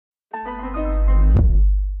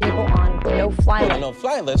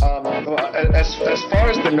no-fly list. As far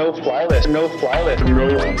as the no-fly list.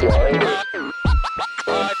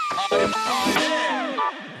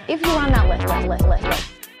 If you're on that list.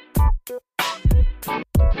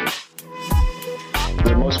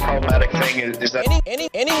 The most problematic thing is that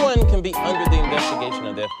anyone can be under the investigation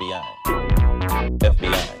of the FBI.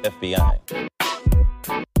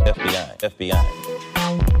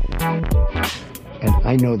 And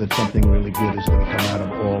I know that something really good is going to come out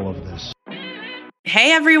of all of this.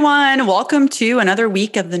 Hey everyone, welcome to another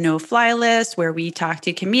week of the No Fly List, where we talk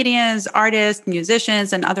to comedians, artists,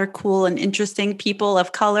 musicians, and other cool and interesting people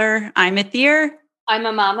of color. I'm Athir. I'm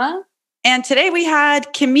Amama. And today we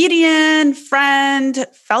had comedian, friend,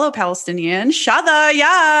 fellow Palestinian, Shatha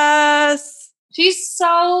Yas. She's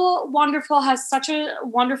so wonderful, has such a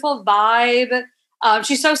wonderful vibe.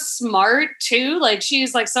 She's so smart too. Like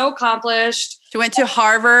she's like so accomplished. She went to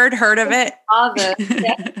Harvard, heard of it? Harvard.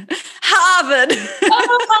 Yeah. Harvard.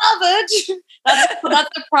 Harvard. That's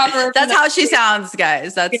the proper. That's how she sounds,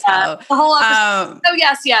 guys. That's how. The whole episode.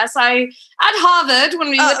 Yes. I at Harvard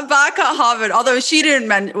when we back at Harvard. Although she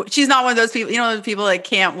didn't she's not one of those people. You know, those people that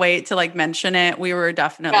can't wait to like mention it. We were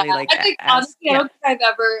definitely like. I think honestly, I don't think I've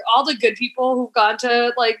ever. All the good people who've gone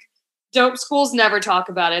to like dope schools never talk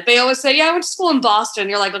about it. They always say, "Yeah, I went to school in Boston."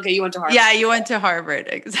 You're like, "Okay, you went to Harvard." Yeah, you went to Harvard,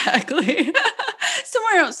 exactly.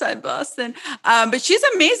 Somewhere outside Boston. But she's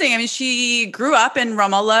amazing. I mean, she grew up in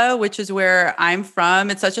Ramallah, which is where I'm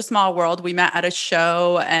from. It's such a small world. We met at a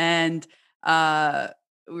show and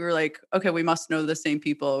we were like, okay, we must know the same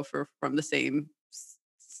people from the same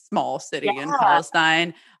small city in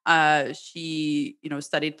Palestine. She,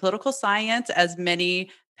 studied political science, as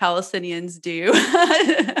many Palestinians do.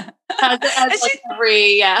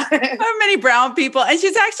 Many brown people. And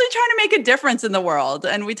she's actually trying to make a difference in the world.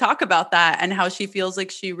 And we talk about that and how she feels like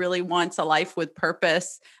she really wants a life with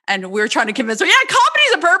purpose. And we're trying to convince her,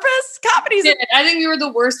 comedy's a purpose. I think we were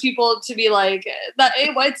the worst people to be like, that.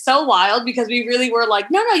 It's so wild because we really were like,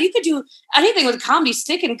 no, you could do anything with comedy,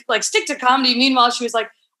 stick to comedy. Meanwhile, she was like,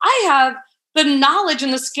 I have the knowledge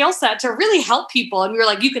and the skill set to really help people. And we were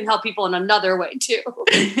like, you can help people in another way too.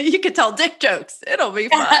 You could tell dick jokes. It'll be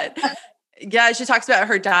fun. Yeah, she talks about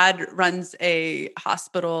her dad runs a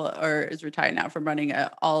hospital or is retired now from running an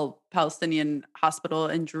all Palestinian hospital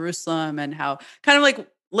in Jerusalem, and how kind of like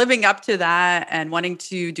living up to that and wanting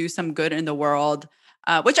to do some good in the world,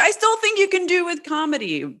 which I still think you can do with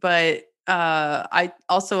comedy. But I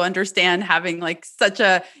also understand having like such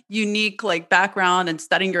a unique like background and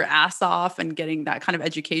studying your ass off and getting that kind of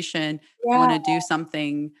education. You want to do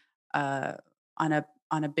something on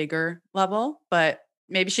a bigger level, but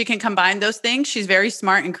maybe she can combine those things. She's very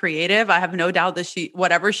smart and creative. I have no doubt that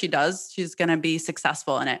whatever she does, she's going to be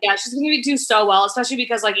successful in it. Yeah, she's going to do so well, especially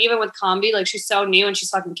because like even with comedy, like she's so new and she's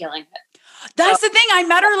fucking killing it. That's the thing. I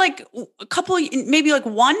met her like maybe like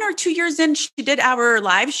 1 or 2 years in. She did our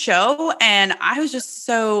live show and I was just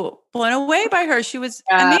so blown away by her. She was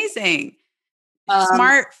amazing.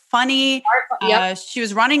 Smart, funny. Yep. She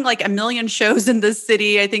was running like 1 million shows in this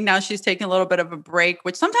city. I think now she's taking a little bit of a break,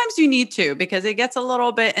 which sometimes you need to, because it gets a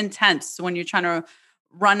little bit intense when you're trying to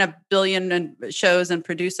run 1 billion shows and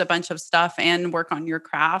produce a bunch of stuff and work on your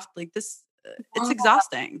craft. Like this, it's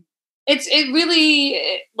exhausting. It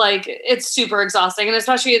really like, it's super exhausting. And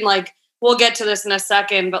especially in like, we'll get to this in a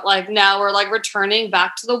second, but like now we're like returning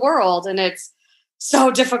back to the world and it's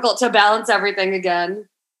so difficult to balance everything again.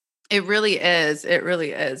 It really is. It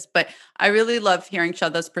really is. But I really love hearing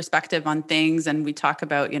Shatha's perspective on things. And we talk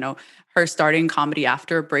about, her starting comedy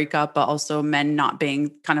after a breakup, but also men not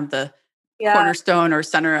being kind of the cornerstone or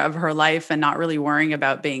center of her life and not really worrying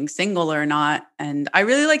about being single or not. And I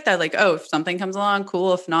really like that. Like, if something comes along,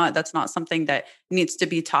 cool. If not, that's not something that needs to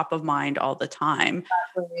be top of mind all the time.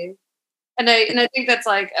 Exactly. And I think that's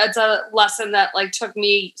like, it's a lesson that like took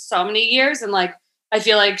me so many years. And like, I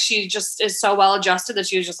feel like she just is so well adjusted that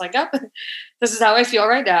she was just like, this is how I feel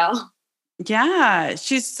right now. Yeah.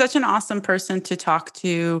 She's such an awesome person to talk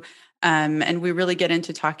to. And we really get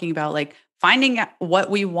into talking about like finding what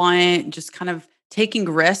we want, just kind of taking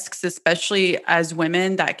risks, especially as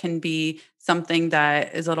women. That can be something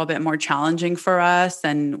that is a little bit more challenging for us.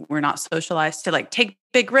 And we're not socialized to like take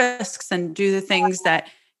big risks and do the things that,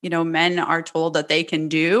 men are told that they can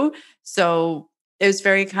do. So it was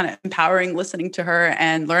very kind of empowering listening to her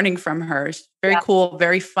and learning from her. She's very cool,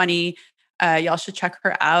 very funny. Y'all should check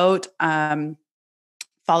her out.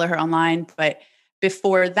 Follow her online. But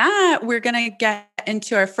before that, we're going to get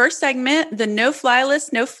into our first segment, the No Fly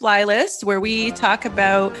List, where we talk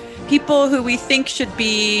about people who we think should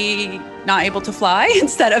be not able to fly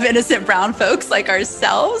instead of innocent brown folks like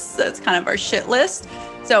ourselves. That's kind of our shit list.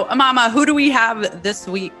 So, Amama, who do we have this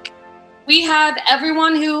week? We have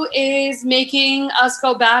everyone who is making us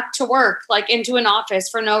go back to work, like into an office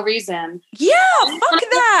for no reason. Yeah, fuck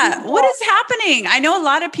that. What is happening? I know a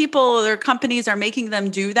lot of people, their companies are making them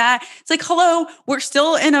do that. It's like, hello, we're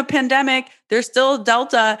still in a pandemic. There's still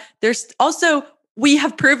Delta. There's also, we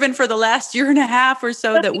have proven for the last year and a half or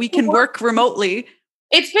so that we can work remotely.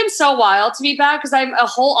 It's been so wild to be back because I'm a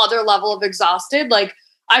whole other level of exhausted. Like,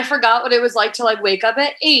 I forgot what it was like to like wake up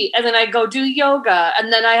at 8 and then I go do yoga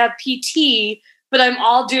and then I have PT, but I'm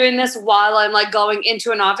all doing this while I'm like going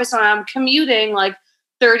into an office and I'm commuting like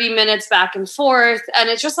 30 minutes back and forth. And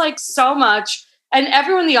it's just like so much. And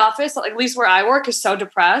everyone in the office, like at least where I work, is so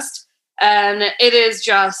depressed. And it is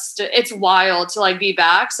just, it's wild to like be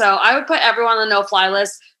back. So I would put everyone on the no-fly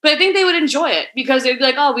list, but I think they would enjoy it because they'd be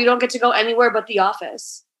like, oh, we don't get to go anywhere but the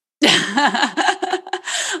office.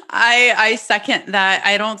 I second that.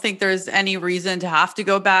 I don't think there's any reason to have to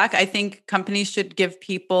go back. I think companies should give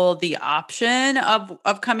people the option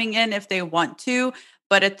of coming in if they want to.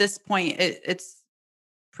 But at this point, it's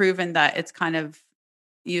proven that it's kind of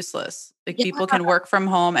useless. Like people can work from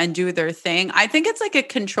home and do their thing. I think it's like a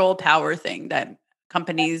control power thing that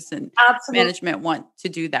companies and management want to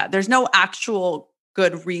do that. There's no actual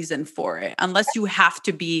good reason for it unless you have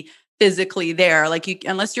to be physically there, like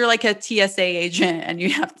unless you're like a TSA agent and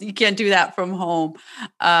you can't do that from home.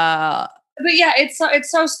 But yeah, it's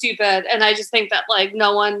so stupid, and I just think that like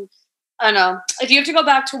no one, I don't know. If you have to go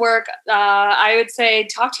back to work, I would say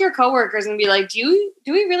talk to your coworkers and be like, do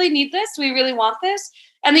we really need this? Do we really want this?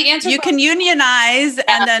 And the answer, you can unionize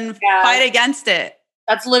and then fight against it.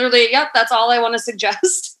 That's literally, that's all I want to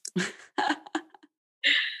suggest.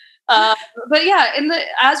 But yeah,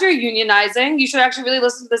 as you're unionizing, you should actually really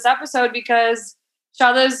listen to this episode because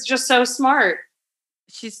Shatha is just so smart.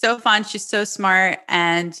 She's so fun. She's so smart.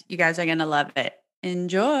 And you guys are going to love it.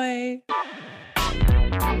 Enjoy.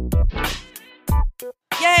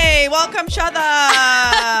 Yay. Welcome,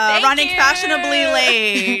 Shatha. Running fashionably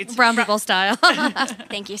late. Brown people style.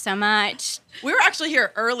 Thank you so much. We were actually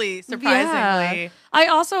here early, surprisingly. Yeah.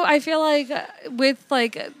 I feel like with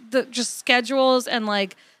like the just schedules and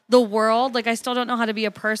like the world, like I still don't know how to be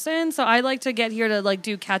a person, so I like to get here to like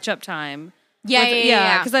do catch up time.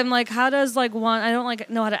 Yeah. Because I'm like, how does like I don't like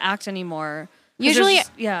know how to act anymore. Usually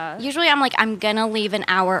I'm like, I'm gonna leave an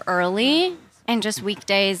hour early, and just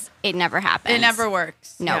weekdays it never happens. It never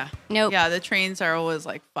works. Nope. Yeah, the trains are always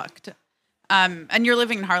like fucked. And you're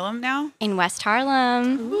living in Harlem now? In West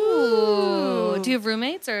Harlem. Ooh. Do you have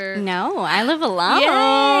roommates or? No, I live alone. Yay.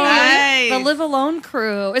 Nice. The Live Alone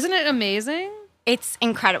crew. Isn't it amazing? It's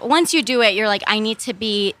incredible. Once you do it, you're like, I need to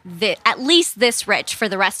be at least this rich for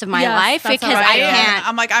the rest of my life because I can't.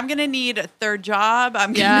 I'm like, I'm going to need a third job.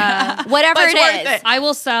 I'm gonna, whatever it is. I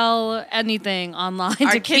will sell anything online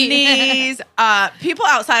Our to kidneys. People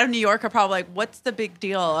outside of New York are probably like, what's the big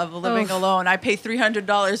deal of living alone? I pay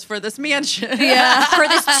 $300 for this mansion. Yeah, for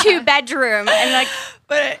this 2-bedroom. And like,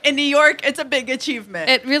 but in New York, it's a big achievement.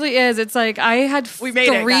 It really is. It's like I had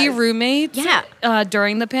three roommates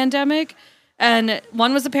during the pandemic. And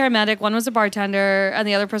one was a paramedic, one was a bartender, and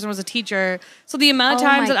the other person was a teacher. So the amount of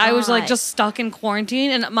times that I was like just stuck in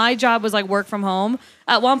quarantine, and my job was like work from home.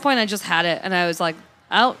 At one point, I just had it, and I was like,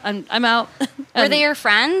 out. I'm out. Were they your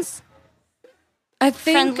friends? I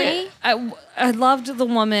think friendly? I loved the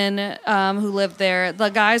woman who lived there. The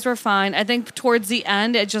guys were fine. I think towards the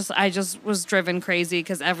end, I just was driven crazy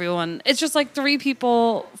because it's just like 3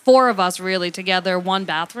 people, 4 of us really together, 1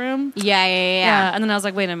 bathroom. Yeah. And then I was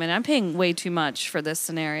like, wait a minute, I'm paying way too much for this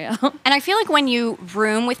scenario. And I feel like when you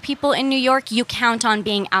room with people in New York, you count on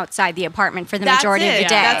being outside the apartment for the majority of the day.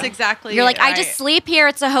 That's exactly You're like, right. I just sleep here.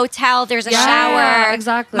 It's a hotel. There's a shower.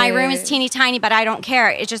 Exactly. My room is teeny tiny, but I don't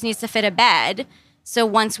care. It just needs to fit a bed. So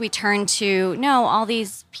once we turn to, no, all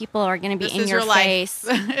these people are going to be in your face.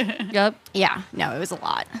 Yep. Yeah. No, it was a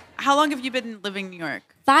lot. How long have you been living in New York?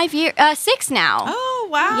 5 years, 6 now. Oh,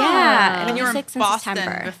 wow. Yeah. And you were in in Boston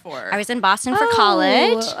September. before. I was in Boston for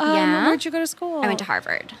college. Where'd you go to school? I went to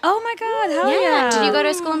Harvard. Oh my God. Hell yeah. Did you go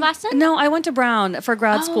to school in Boston? No, I went to Brown for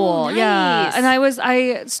grad school. Nice. Yeah. And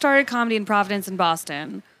I started comedy in Providence in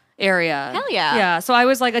Boston area. Hell yeah. Yeah. So I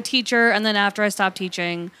was like a teacher, and then after I stopped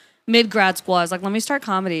teaching, mid-grad school, I was like, let me start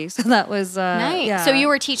comedy. So that was nice. Yeah. So you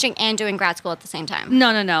were teaching and doing grad school at the same time?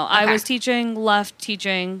 No. I was teaching, left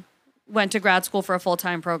teaching, went to grad school for a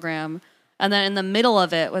full-time program. And then in the middle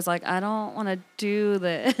of it was like, I don't want to do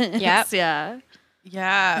this. Yep.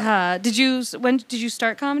 Yeah. When did you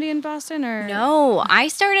start comedy in Boston or? No, I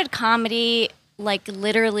started comedy like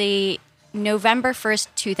literally November 1st,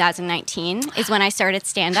 2019 is when I started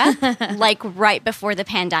stand-up, like right before the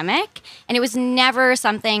pandemic. And it was never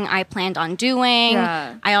something I planned on doing.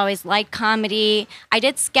 Yeah. I always liked comedy. I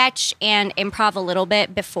did sketch and improv a little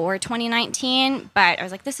bit before 2019, but I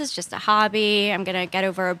was like, this is just a hobby. I'm going to get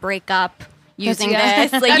over a breakup using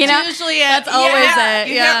this. Like, That's usually it. That's always it.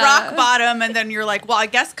 You hit rock bottom, and then you're like, well, I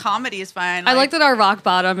guess comedy is fine. I like that our rock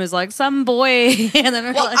bottom is like some boy. And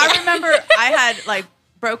then Well, I remember I had like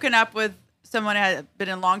broken up with someone I had been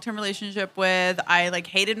in a long-term relationship with. I like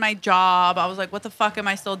hated my job. I was like, what the fuck am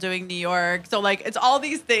I still doing in New York? So like, it's all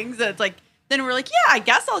these things that it's like, then we're like, yeah, I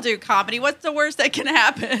guess I'll do comedy. What's the worst that can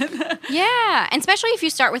happen? Yeah. And especially if you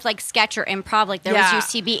start with like sketch or improv, like there was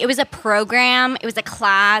UCB. It was a program. It was a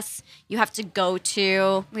class you have to go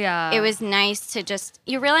to. Yeah. It was nice to just,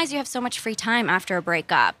 you realize you have so much free time after a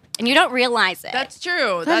breakup. And you don't realize it. That's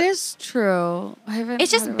true. That is true.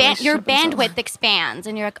 It's just your bandwidth expands,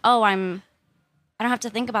 and you're like, oh, I don't have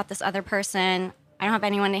to think about this other person. I don't have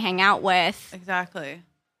anyone to hang out with. Exactly.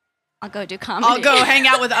 I'll go do comedy. I'll go hang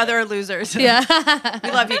out with other losers. Yeah.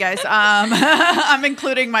 We love you guys. I'm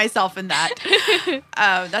including myself in that.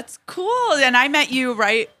 That's cool. And I met you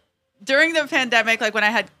right during the pandemic, like when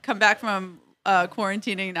I had come back from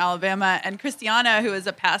quarantining in Alabama, and Christiana, who is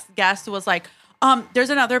a past guest, was like, there's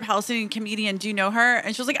another Palestinian comedian. Do you know her?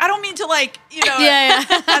 And she was like, I don't mean to like, Yeah.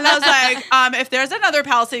 And I was like, if there's another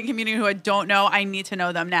Palestinian comedian who I don't know, I need to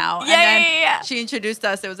know them now. Yeah, and then she introduced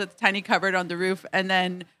us. It was a tiny cupboard on the roof. And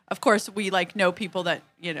then, of course, we like know people that,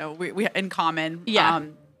 we in common. Yeah.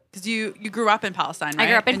 Because you grew up in Palestine, right? I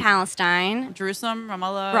grew up in Palestine. Jerusalem,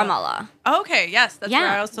 Ramallah? Ramallah. Okay, yes. That's where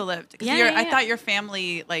I also lived. 'Cause I thought your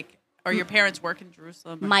family, or your parents work in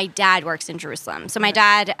Jerusalem. My dad works in Jerusalem. So my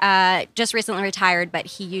dad just recently retired, but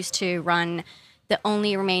he used to run the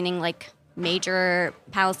only remaining major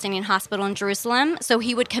Palestinian hospital in Jerusalem. So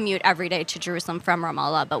he would commute every day to Jerusalem from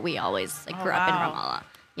Ramallah, but we always grew up in Ramallah.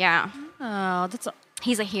 Yeah. Oh,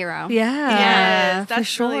 he's a hero. Yeah, that's for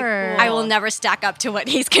sure. really cool. I will never stack up to what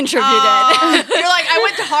he's contributed. You're like, I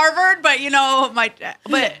went to Harvard, but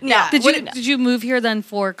No. Did you move here then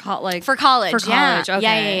for college? For college, yeah.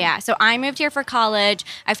 Okay. Yeah. So I moved here for college.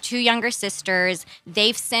 I have two younger sisters.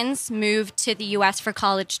 They've since moved to the U.S. for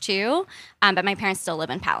college too, but my parents still live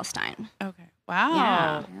in Palestine. Okay. Wow.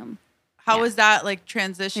 Yeah. How was that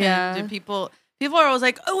transition? Yeah. Did people are always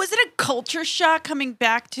like, oh, is it a culture shock coming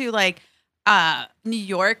back to New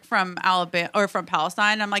York from Alabama or from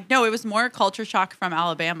Palestine? I'm like, no, it was more culture shock from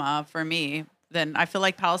Alabama for me. Than I feel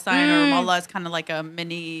like Palestine or Ramallah is kind of like a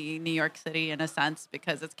mini New York City in a sense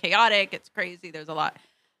because it's chaotic, it's crazy. There's a lot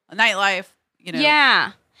of nightlife,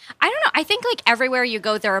 Yeah. I don't know. I think everywhere you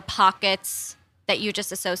go, there are pockets that you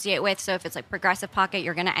just associate with. So if it's progressive pocket,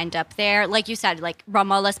 you're going to end up there. Like you said,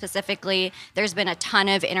 Ramallah specifically, there's been a ton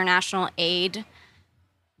of international aid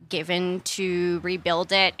given to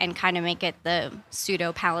rebuild it and kind of make it the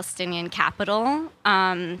pseudo-Palestinian capital,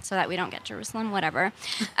 so that we don't get Jerusalem, whatever.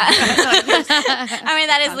 I mean,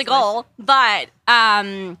 that is the goal. But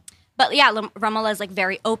yeah, Ramallah is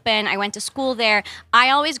very open. I went to school there. I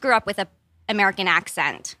always grew up with a American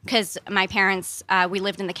accent because my parents, we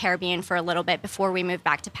lived in the Caribbean for a little bit before we moved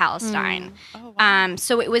back to Palestine. Oh, wow.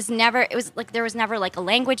 So there was never a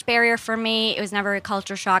language barrier for me. It was never a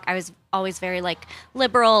culture shock. I was always very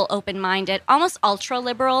liberal, open-minded, almost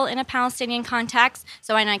ultra-liberal in a Palestinian context.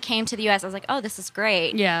 So when I came to the U.S., I was like, oh, this is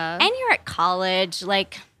great. Yeah. And you're at college,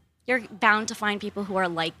 you're bound to find people who are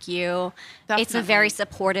like you. Definitely. It's a very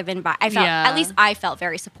supportive environment. At least I felt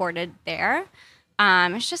very supported there.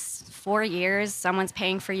 It's just 4 years. Someone's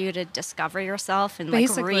paying for you to discover yourself and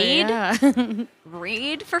read. Yeah.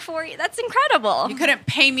 Read for 4 years. That's incredible. You couldn't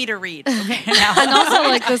pay me to read. Okay, And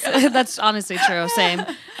also this, that's honestly true. Same.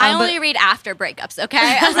 I only read after breakups. Okay.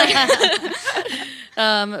 I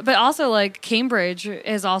was but also Cambridge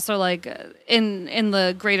is also in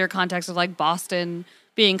the greater context of Boston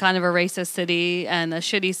being kind of a racist city and a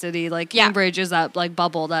shitty city. Cambridge is that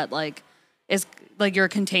bubble that is you're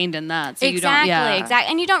contained in that. So exactly. You don't,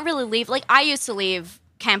 Exactly. And you don't really leave. I used to leave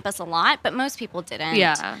campus a lot, but most people didn't.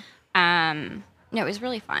 Yeah. No, it was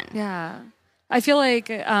really fun. Yeah. I feel I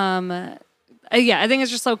think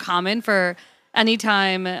it's just so common for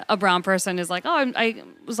anytime a brown person is I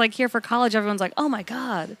was here for college, everyone's oh my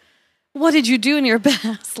God, what did you do in your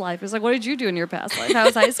past life? It's what did you do in your past life? How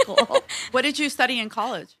was high school? What did you study in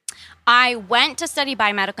college? I went to study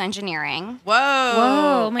biomedical engineering. Whoa.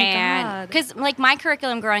 Oh my God. Because my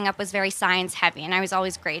curriculum growing up was very science heavy, and I was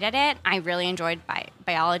always great at it. I really enjoyed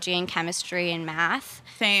biology and chemistry and math.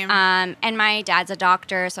 Same. And my dad's a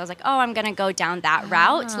doctor, so I was oh, I'm going to go down that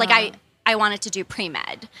route. I I wanted to do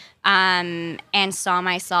pre-med, and saw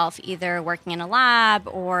myself either working in a lab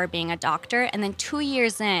or being a doctor. And then 2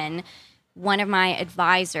 years in, one of my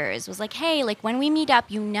advisors was like, hey, like when we meet up,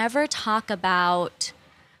 you never talk about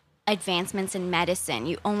advancements in medicine.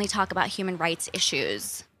 You only talk about human rights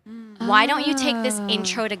issues. Why don't you take this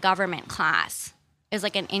intro to government class? It's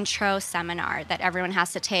like an intro seminar that everyone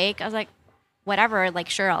has to take. I was like, whatever, like,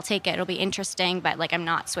 sure, I'll take it. It'll be interesting, but like, I'm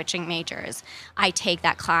not switching majors. I take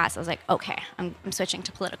that class. I was like, okay, I'm switching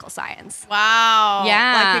to political science. Wow.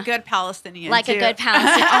 Yeah. Like a good Palestinian. Like too. a good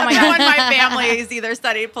Palestinian. Oh my Everyone God. in my family has either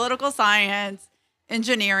studied political science,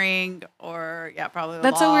 engineering, or probably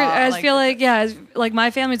That's law. so weird. I feel like, like my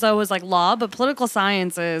family's always like law, but political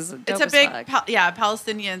science is dope it's a as big, fuck.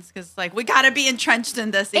 Palestinians, because like we got to be entrenched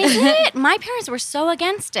in this. Is it? My parents were so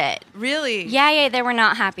against it. Really? Yeah, they were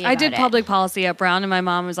not happy about I it. did public policy at Brown, and my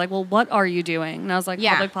mom was like, well, what are you doing? And I was like,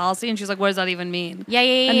 Yeah. public policy? And she's like, what does that even mean? Yeah.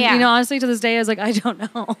 And, you know, honestly, to this day, I was like, I don't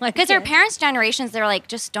know. Because our parents' generations, they're like,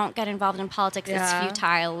 just don't get involved in politics. Yeah. It's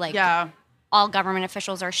futile. Like, Yeah. all government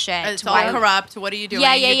officials are shit. It's all Why- corrupt. What are you doing?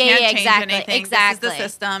 Yeah, You can't change exactly, anything. exactly. This is the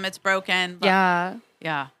system. It's broken. But Yeah.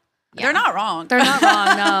 yeah. Yeah. They're not wrong. They're not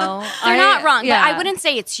wrong, no. They're not wrong, yeah. but I wouldn't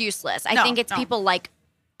say it's useless. I No, think it's no. people like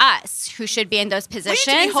us who should be in those We need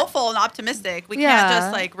positions. to be hopeful and optimistic. We Yeah. can't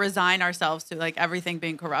just like resign ourselves to like everything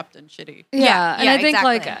being corrupt and shitty. Yeah, and yeah, I think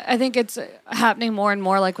exactly. I think it's happening more and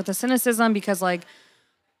more like with the cynicism because like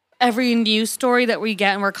every news story that we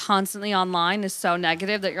get and we're constantly online is so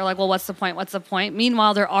negative that you're like, well, what's the point? What's the point?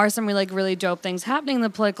 Meanwhile, there are some really dope things happening in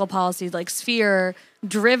the political policy like sphere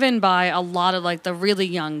driven by a lot of like the really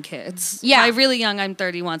young kids. Yeah. By really young, I'm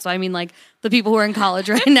 31. So I mean like the people who are in college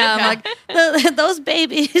right now, I'm like, those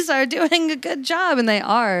babies are doing a good job, and they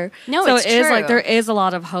are. No, so it's it is like true. there is a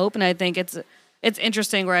lot of hope, and I think it's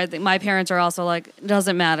interesting where I think my parents are also like, it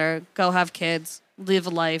doesn't matter, go have kids, live a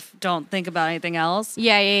life, don't think about anything else.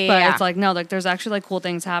 Yeah. But it's like, no, like there's actually like cool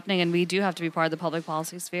things happening, and we do have to be part of the public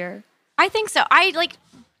policy sphere. I think so. I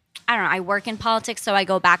don't know. I work in politics, so I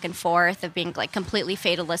go back and forth of being like completely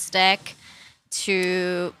fatalistic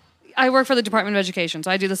to. I work for the Department of Education, so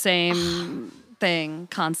I do the same thing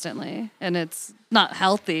constantly, and it's not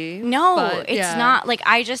healthy. No, but, it's yeah. not. Like,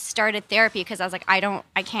 I just started therapy because I was like, I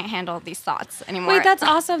can't handle these thoughts anymore. Wait, that's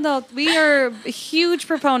awesome though. We are huge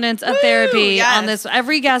proponents of therapy yes. on this.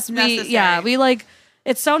 Every guest we like,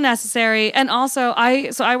 it's so necessary. And also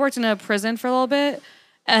I worked in a prison for a little bit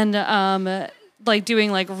and like doing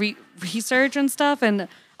like research and stuff, and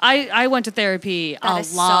I went to therapy That a is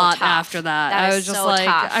so lot tough. after that. That I is was just so like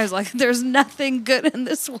tough. I was like, there's nothing good in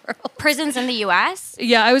this world. Prisons in the U.S.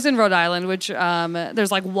 Yeah, I was in Rhode Island, which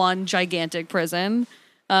there's like one gigantic prison,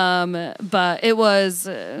 but it was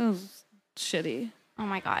shitty. Oh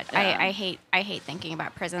my God, yeah. I hate thinking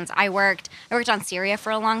about prisons. I worked on Syria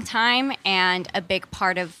for a long time, and a big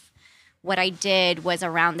part of what I did was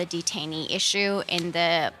around the detainee issue in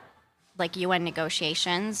the like UN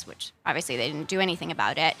negotiations, which obviously they didn't do anything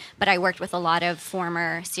about it. But I worked with a lot of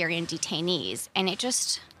former Syrian detainees, and it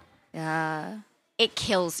just it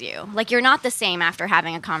kills you. Like, you're not the same after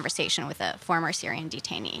having a conversation with a former Syrian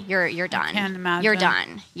detainee. You're done. I can't imagine. You're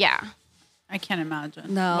done. Yeah. I can't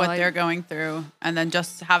imagine No, what they're going through, and then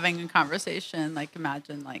just having a conversation. Like,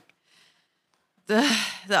 imagine like the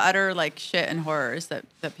utter like shit and horrors that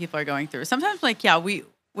people are going through. Sometimes, like,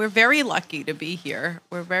 we're very lucky to be here.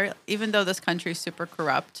 Even though this country's super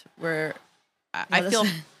corrupt,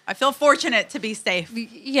 I feel fortunate to be safe.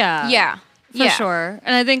 Yeah. For sure.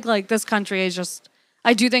 And I think like this country is just,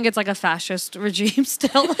 I do think it's like a fascist regime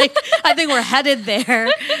still. Like I think we're headed there.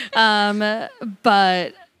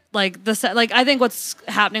 But like I think what's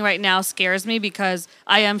happening right now scares me because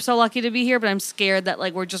I am so lucky to be here, but I'm scared that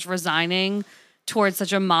like we're just resigning towards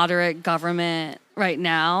such a moderate government right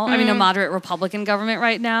now. I mean, a moderate Republican government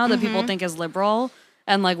right now that people think is liberal.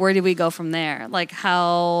 And like, where do we go from there? Like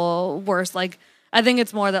how worse, like, I think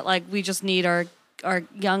it's more that like we just need our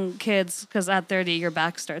young kids, because at 30 your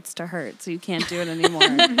back starts to hurt, so you can't do it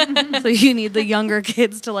anymore. So you need the younger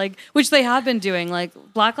kids to like, which they have been doing. Like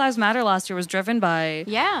Black Lives Matter last year was driven by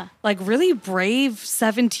like really brave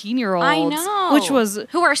 17-year-olds. I know. Which was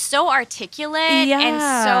who are so articulate and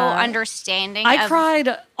so understanding. I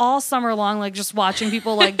cried all summer long, like just watching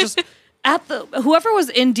people like just at whoever was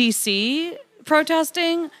in DC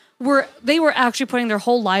protesting they were actually putting their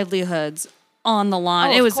whole livelihoods on the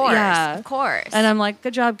line. Of course. And I'm like,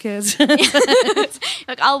 good job, kids.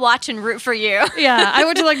 Like, I'll watch and root for you. Yeah, I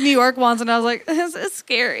went to like New York once, and I was like, this is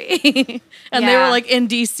scary. And they were like in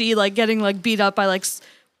DC, like getting like beat up by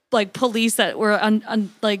like police that were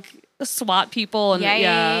like SWAT people. And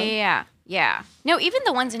Yeah. No, even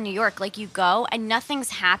the ones in New York, like you go and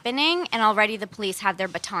nothing's happening and already the police have their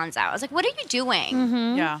batons out. I was like, what are you doing?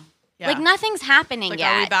 Mm-hmm. Yeah. Like nothing's happening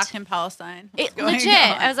yet. Are we back in Palestine? Legit.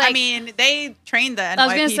 I was like, I mean, they trained the I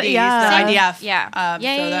was gonna NYPD, say, yeah. the IDF. Yeah.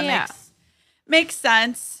 So that makes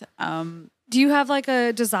sense. Do you have like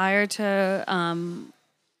a desire to,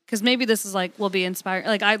 because maybe this is like, will be inspired.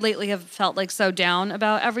 Like I lately have felt like so down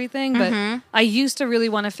about everything, but I used to really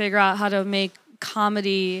want to figure out how to make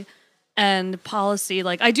comedy and policy.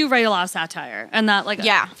 Like I do write a lot of satire, and that like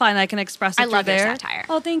fine, I can express it. I love your satire.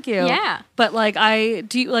 Oh, thank you. Yeah. But like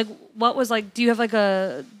do you have like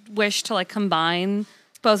a wish to like combine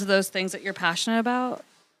both of those things that you're passionate about?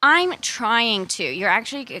 I'm trying to. You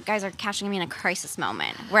guys are catching me in a crisis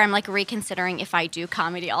moment where I'm like reconsidering if I do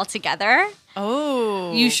comedy altogether.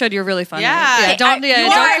 Oh, you should. You're really funny. Yeah, don't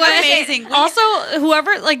amazing. Also,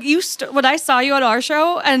 whoever like you, when I saw you at our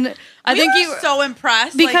show, and I think you were so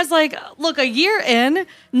impressed because like look, a year in,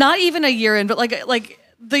 not even a year in, but like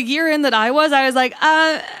the year in that I was like,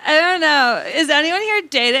 I don't know, is anyone here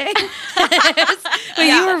dating? But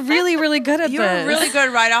you were really, really good at this. You were really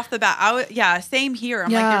good right off the bat. Same here.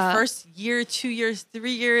 I'm like your first year, 2 years,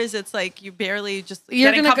 3 years. It's like you barely just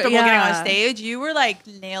getting comfortable getting on stage. You were like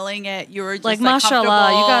nailing it. You were just like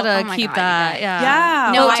mashallah. You gotta keep that.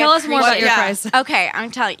 Yeah. No, tell us more about your crisis. Okay,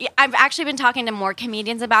 I'm telling you. I've actually been talking to more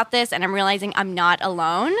comedians about this, and I'm realizing I'm not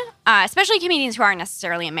alone. Especially comedians who aren't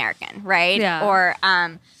necessarily American, right? Yeah. Or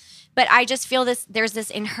but I just feel there's this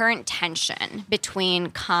inherent tension between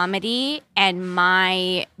comedy and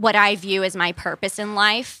what I view as my purpose in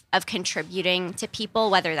life of contributing to people,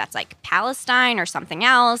 whether that's like Palestine or something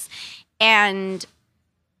else. And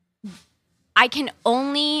I can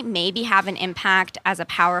only maybe have an impact as a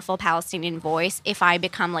powerful Palestinian voice if I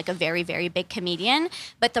become like a very, very big comedian.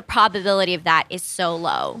 But the probability of that is so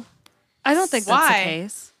low. I don't think that's the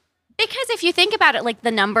case. Because if you think about it, like the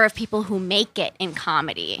number of people who make it in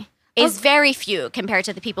comedy is very few compared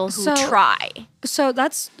to the people who try. So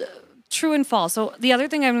that's true and false. So the other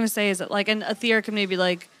thing I'm going to say is that like, and Athira can maybe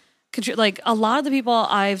like a lot of the people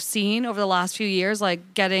I've seen over the last few years,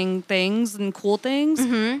 like getting things and cool things,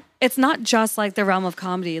 it's not just like the realm of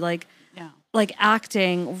comedy, like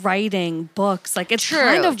acting, writing, books, like it's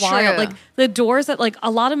kind of wild. Like the doors that like a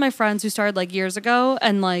lot of my friends who started like years ago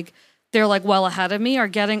and like, they're like well ahead of me are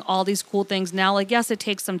getting all these cool things now. Like, yes, it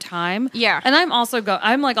takes some time. Yeah. And I'm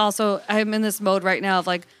in this mode right now of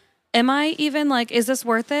like, am I even like, is this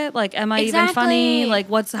worth it? Like, am I even funny? Like,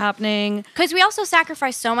 what's happening? Because we also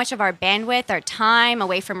sacrifice so much of our bandwidth, our time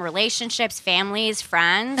away from relationships, families,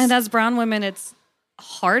 friends. And as brown women, it's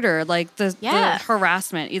harder. Like the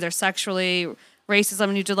harassment, either sexually, racism,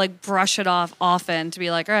 and you to like brush it off often to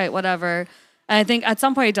be like, all right, whatever. And I think at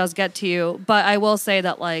some point it does get to you. But I will say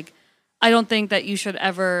that like, I don't think that you should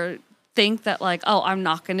ever think that like, oh, I'm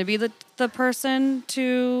not going to be the person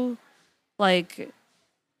to like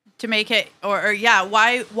to make it or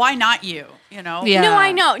why not you? You know? Yeah. No,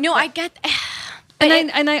 I know. No, I get.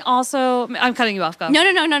 And I also I'm cutting you off. Go.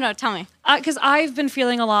 No. Tell me. Because I've been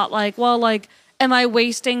feeling a lot like, well, like, am I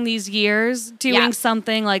wasting these years doing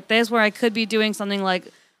something like this where I could be doing something like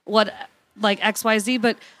what? Like XYZ,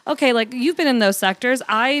 but okay, like you've been in those sectors.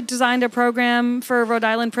 I designed a program for Rhode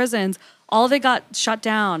Island prisons. All of it got shut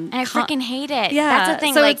down. And I freaking hate it. Yeah. That's the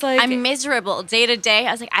thing. So like I'm miserable day to day.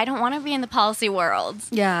 I was like, I don't want to be in the policy world.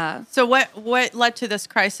 Yeah. So what led to this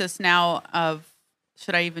crisis now of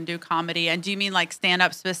should I even do comedy? And do you mean like stand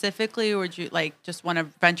up specifically, or do you like just want to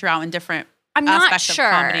venture out in different aspects of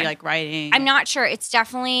comedy, like writing? I'm not sure. It's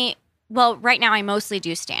definitely. Well, right now I mostly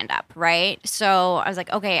do stand up, right? So I was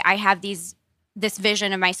like, okay, I have this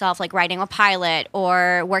vision of myself like writing a pilot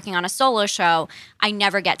or working on a solo show. I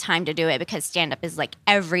never get time to do it because stand up is like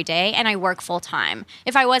every day and I work full time.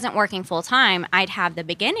 If I wasn't working full time, I'd have the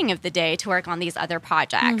beginning of the day to work on these other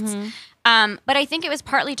projects. But I think it was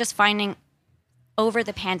partly just over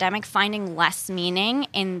the pandemic, finding less meaning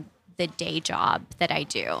in the day job that I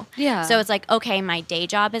do. Yeah. So it's like, okay, my day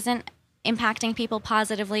job isn't impacting people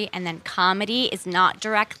positively, and then comedy is not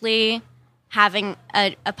directly having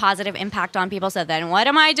a positive impact on people. So then what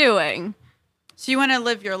am I doing? So you want to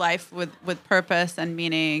live your life with purpose and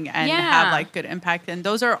meaning and have like good impact. And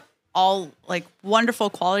those are all like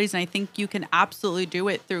wonderful qualities. And I think you can absolutely do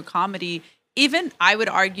it through comedy. Even I would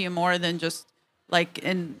argue more than just like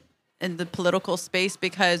in the political space,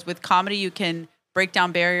 because with comedy, you can break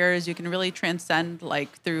down barriers. You can really transcend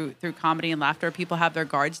like through comedy and laughter. People have their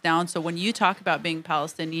guards down. So when you talk about being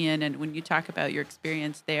Palestinian and when you talk about your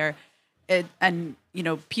experience there, when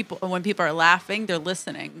people are laughing, they're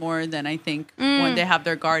listening more than I think when they have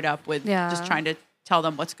their guard up with just trying to tell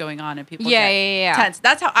them what's going on and people Yeah. tense.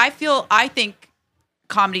 That's how I feel. I think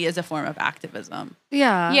comedy is a form of activism.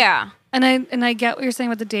 Yeah. Yeah. And I get what you're saying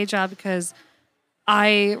with the day job, because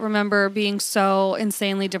I remember being so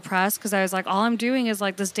insanely depressed because I was like, all I'm doing is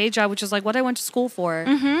like this day job, which is like what I went to school for,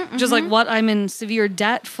 which is like what I'm in severe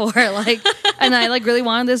debt for. Like, and I like really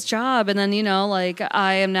wanted this job. And then, like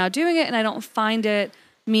I am now doing it and I don't find it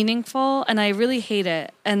meaningful and I really hate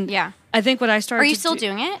it. And I think what I started Are you still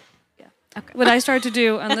doing it? Okay. What I started to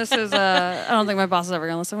do, and this is, I don't think my boss is ever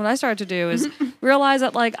going to listen. What I started to do is realize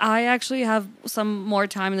that like I actually have some more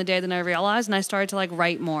time in the day than I realized, and I started to like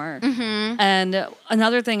write more. And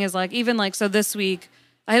another thing is like even like so this week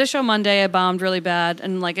I had a show Monday. I bombed really bad,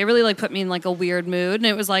 and like it really like put me in like a weird mood. And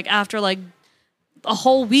it was like after like a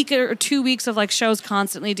whole week or 2 weeks of like shows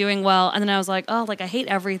constantly doing well, and then I was like, oh, like I hate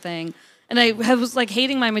everything, and I was like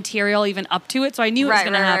hating my material even up to it, so I knew it was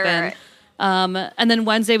going to happen. Right. And then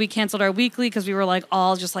Wednesday we canceled our weekly because we were like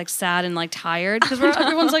all just like sad and like tired because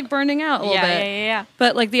everyone's like burning out a little bit. Yeah.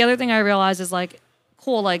 But like the other thing I realized is like,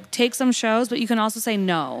 cool, like take some shows, but you can also say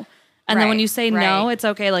no. And then when you say no, it's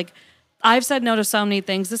okay. Like I've said no to so many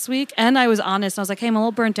things this week, and I was honest. I was like, hey, I'm a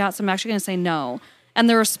little burnt out, so I'm actually going to say no. And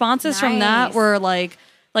the responses from that were like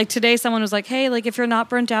today someone was like, hey, like if you're not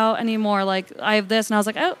burnt out anymore, like I have this. And I was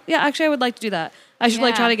like, oh yeah, actually I would like to do that. I should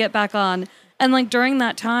like try to get back on. And like during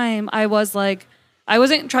that time, I was like, I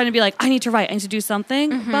wasn't trying to be like, I need to write, I need to do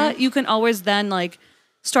something. But you can always then like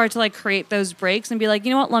start to like create those breaks and be like,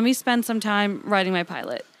 you know what, let me spend some time writing my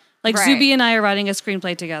pilot. Like Zuby and I are writing a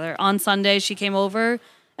screenplay together. On Sunday, she came over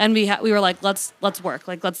and we were like, let's work,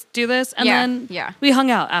 like let's do this. And then we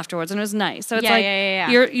hung out afterwards and it was nice. So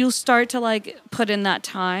it's you start to like put in that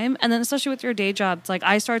time. And then especially with your day job, it's like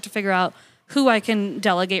I start to figure out who I can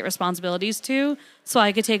delegate responsibilities to so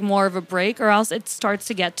I could take more of a break, or else it starts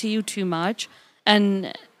to get to you too much.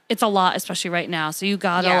 And it's a lot, especially right now. So you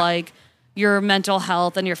gotta like your mental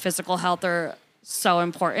health and your physical health are so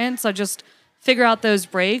important. So just figure out those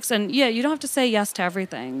breaks. And you don't have to say yes to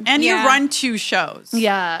everything. And you run 2 shows.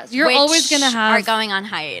 Yeah. You're always going to have... are going on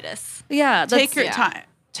hiatus. Yeah. Take your time.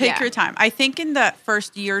 Take your time. I think in the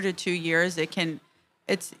first year to 2 years,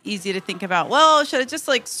 it's easy to think about, well, should I just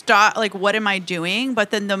like stop? Like, what am I doing?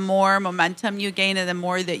 But then the more momentum you gain and the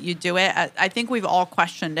more that you do it, I think we've all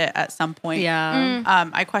questioned it at some point. Yeah.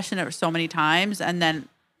 I questioned it so many times, and then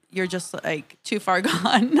you're just like too far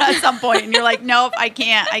gone at some point, and you're like, nope, I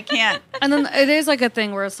can't. And then it is like a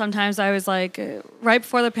thing where sometimes I was like, right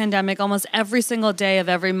before the pandemic, almost every single day of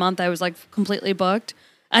every month, I was like completely booked,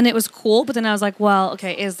 and it was cool. But then I was like, well,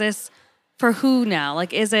 okay, is this for who now?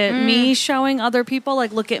 Like, is it me showing other people,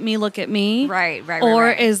 like, look at me? Right. Or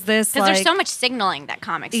is this because like... there's so much signaling that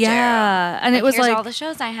comics do. And it was here's like... all the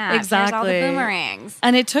shows I have. Exactly. Here's all the boomerangs.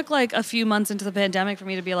 And it took like a few months into the pandemic for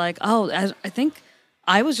me to be like, oh, I think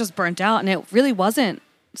I was just burnt out, and it really wasn't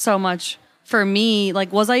so much for me.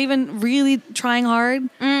 Like, was I even really trying hard?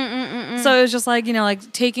 So it was just like,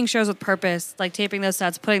 like taking shows with purpose, like taping those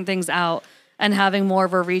sets, putting things out, and having more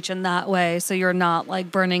of a reach in that way, so you're not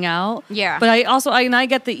like burning out. Yeah. But I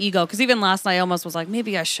get the ego, because even last night I almost was like,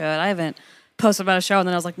 maybe I should. I haven't posted about a show, and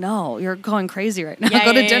then I was like, no, you're going crazy right now.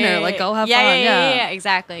 Go to dinner, like go have fun. Yeah,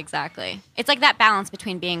 exactly. It's like that balance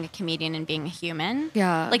between being a comedian and being a human.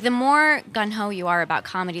 Yeah. Like the more gung-ho you are about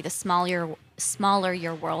comedy, the smaller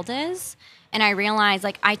your world is. And I realized,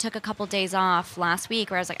 like, I took a couple days off last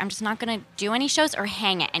week where I was like, I'm just not going to do any shows or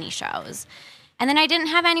hang at any shows. And then I didn't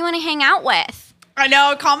have anyone to hang out with. I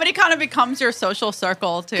know, comedy kind of becomes your social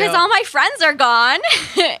circle, too. Because all my friends are gone.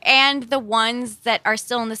 And the ones that are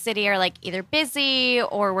still in the city are, like, either busy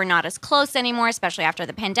or we're not as close anymore, especially after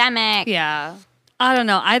the pandemic. Yeah. I don't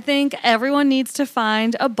know. I think everyone needs to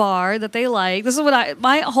find a bar that they like. This is what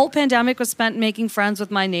my whole pandemic was spent making friends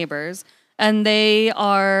with my neighbors. And they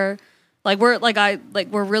are...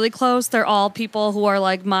 we're really close. They're all people who are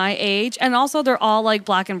like my age, and also they're all like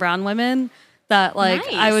Black and brown women that like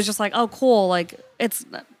nice. I was just like, oh cool, like it's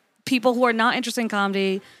people who are not interested in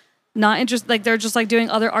comedy, like they're just like doing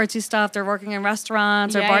other artsy stuff. They're working in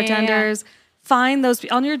restaurants or bartenders. Find those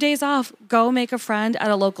on your days off. Go make a friend at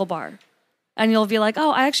a local bar, and you'll be like,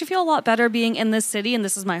 oh, I actually feel a lot better being in this city, and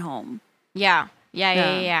this is my home. Yeah.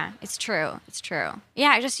 It's true. Yeah,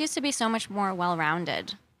 I just used to be so much more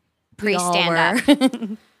well-rounded.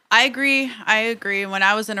 Pre-stand-up. I agree. When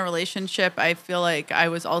I was in a relationship, I feel like I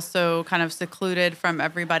was also kind of secluded from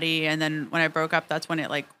everybody. And then when I broke up, that's when it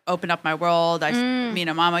like opened up my world. Me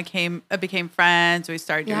and Mama became friends. We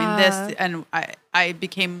started doing this, and I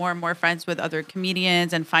became more and more friends with other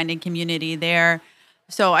comedians and finding community there.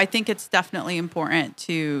 So I think it's definitely important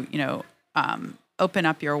to, open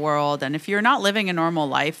up your world. And if you're not living a normal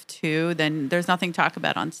life too, then there's nothing to talk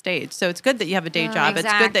about on stage. So it's good that you have a day job.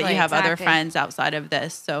 It's good that you have other friends outside of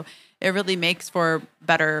this. So it really makes for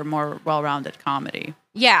better, more well-rounded comedy.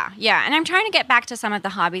 Yeah. And I'm trying to get back to some of the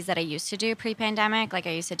hobbies that I used to do pre-pandemic. Like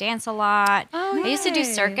I used to dance a lot. I used to do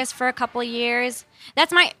circus for a couple of years.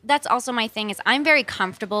 That's also my thing is I'm very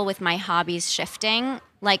comfortable with my hobbies shifting.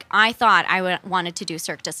 Like I thought I wanted to do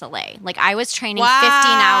Cirque du Soleil. Like I was training 15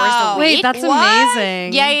 hours a week. Wait, that's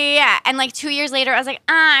amazing. Yeah. And like 2 years later, I was like,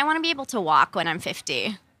 I want to be able to walk when I'm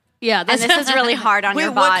 50. Yeah, and this is really hard on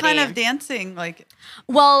your body. What kind of dancing?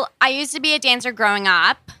 Well, I used to be a dancer growing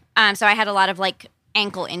up, so I had a lot of like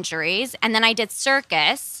ankle injuries, and then I did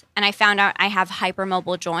circus, and I found out I have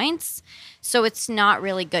hypermobile joints, so it's not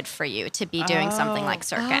really good for you to be doing something like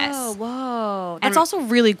circus. Oh, whoa! That's also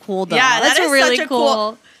really cool, though. Yeah, that's really such a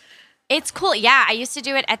cool. It's cool. Yeah, I used to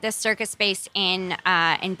do it at this circus space in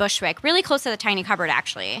Bushwick, really close to the Tiny Cupboard,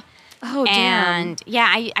 actually. Oh, damn. And yeah,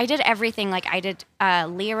 I did everything. Like I did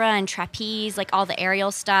lyra and trapeze, like all the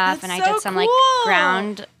aerial stuff. That's and I did some like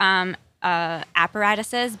ground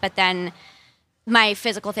apparatuses. But then my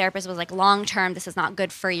physical therapist was like, long term, this is not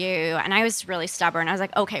good for you. And I was really stubborn. I was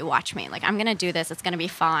like, okay, watch me. Like I'm going to do this. It's going to be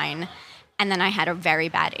fine. And then I had a very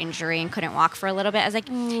bad injury and couldn't walk for a little bit. I was like,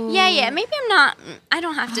 yeah, maybe I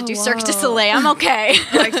don't have to do Cirque du Soleil. I'm okay.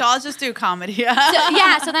 So I'll just do comedy. So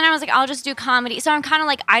then I was like, I'll just do comedy. So I'm kind of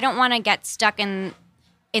like, I don't want to get stuck in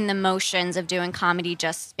the motions of doing comedy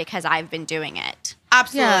just because I've been doing it.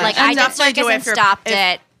 Absolutely. Like I did circus and stopped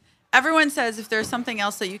it. Everyone says if there's something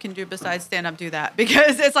else that you can do besides stand up, do that.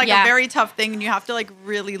 Because it's like a very tough thing and you have to like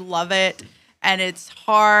really love it. And it's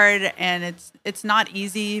hard and it's not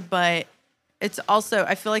easy, but it's also,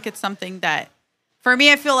 I feel like it's something that, for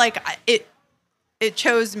me, I feel like it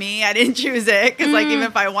chose me. I didn't choose it because like even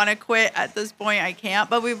if I want to quit at this point, I can't.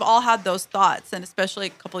 But we've all had those thoughts, and especially a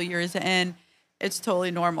couple of years in, it's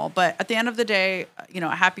totally normal. But at the end of the day,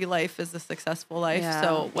 a happy life is a successful life. Yeah.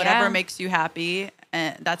 So whatever makes you happy,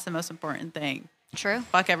 and that's the most important thing. True.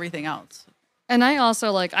 Fuck everything else. And I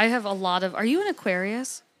also I have a lot of. Are you an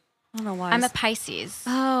Aquarius? I don't know why. I'm a Pisces.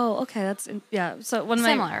 Oh, okay. So one of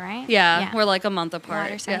similar, right? Yeah, we're like a month apart.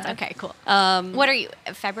 Water signs. Yeah. Okay, cool. What are you?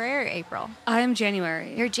 February or April? I am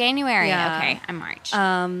January. You're January. Yeah. Okay, I'm March.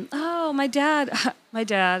 My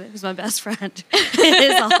dad, who's my best friend,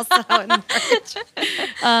 is also in March.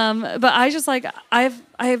 But I just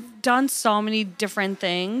I've done so many different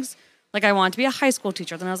things. Like I wanted to be a high school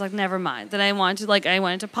teacher. Then I was like, never mind. Then I went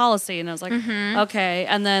into policy and I was like, okay.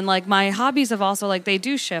 And then like my hobbies have also they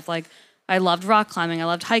do shift. Like I loved rock climbing. I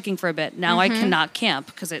loved hiking for a bit. Now I cannot camp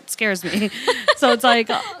because it scares me. So it's like,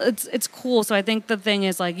 it's cool. So I think the thing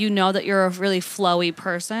is that you're a really flowy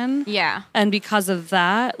person. Yeah. And because of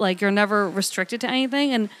that, you're never restricted to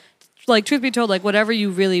anything. And truth be told, whatever you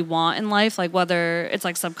really want in life, whether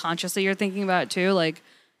it's subconsciously you're thinking about it too,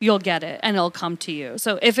 you'll get it and it'll come to you.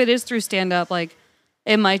 So if it is through stand-up,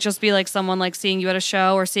 it might just be someone seeing you at a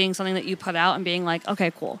show or seeing something that you put out and being like, okay,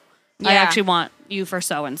 cool. Yeah. I actually want you for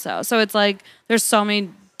so-and-so. So it's there's so many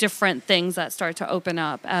different things that start to open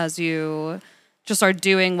up as you just start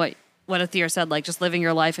doing what Athir said, just living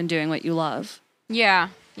your life and doing what you love. Yeah.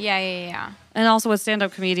 And also with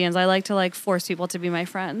stand-up comedians, I like to force people to be my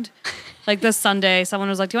friend. This Sunday, someone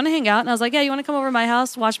was like, do you want to hang out? And I was like, yeah, you want to come over to my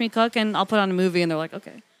house, watch me cook, and I'll put on a movie. And they're like,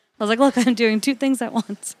 okay. I was like, look, I'm doing two things at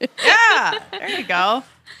once. Yeah, there you go.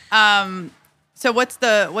 So what's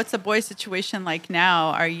the boy situation like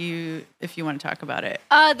now? If you want to talk about it?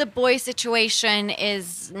 The boy situation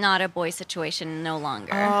is not a boy situation no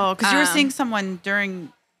longer. Oh, because you were seeing someone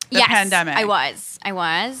during the pandemic. I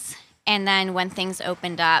was. And then when things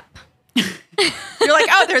opened up, you're like,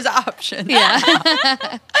 oh, there's options. Yeah.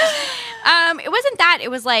 It wasn't that.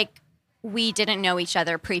 It was we didn't know each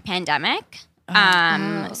other pre-pandemic.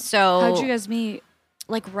 So how'd you guys meet?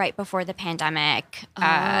 Right before the pandemic,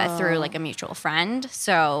 through a mutual friend.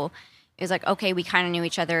 So it was okay, we kind of knew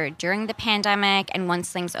each other during the pandemic, and once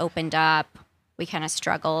things opened up, we kind of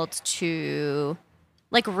struggled to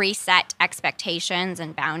reset expectations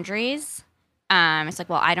and boundaries. It's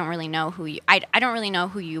well, I don't really know who you. I don't really know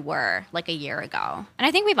who you were a year ago, and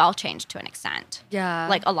I think we've all changed to an extent. Yeah,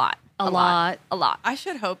 a lot. I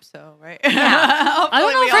should hope so, right? Yeah. I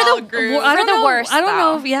don't know for the worst. I don't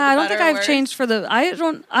know. Yeah, I don't think I've changed for the.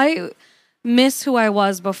 I miss who I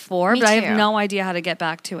was before, but I have no idea how to get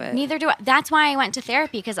back to it. Neither do I. That's why I went to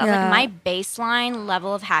therapy, because my baseline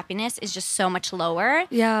level of happiness is just so much lower.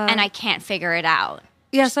 Yeah, and I can't figure it out.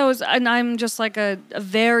 Yeah, and I'm just a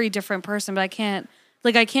very different person, but I can't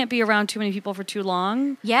be around too many people for too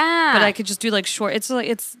long. Yeah. But I could just do short. It's we're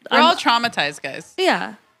all traumatized, guys.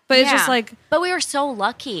 Yeah. But it's just like... But we were so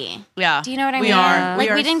lucky. Yeah. Do you know what I mean? We are. Like,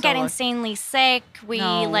 we didn't so get insanely sick.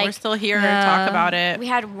 No, like, we're still here to talk about it. We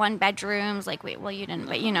had 1 bedrooms. Like, well, you didn't,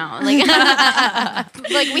 but you know. Like,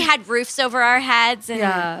 like we had roofs over our heads.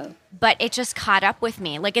 And, but it just caught up with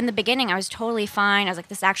me. Like, in the beginning, I was totally fine. I was like,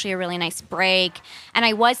 this is actually a really nice break. And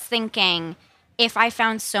I was thinking, if I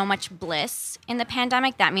found so much bliss in the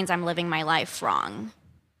pandemic, that means I'm living my life wrong.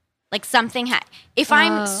 Like something, if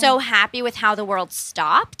I'm so happy with how the world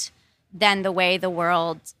stopped, then the way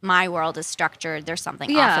my world is structured, there's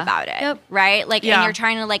something off about it, right? Like, and you're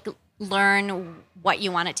trying to like learn what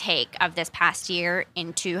you want to take of this past year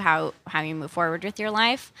into how you move forward with your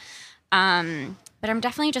life. But I'm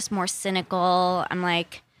definitely just more cynical.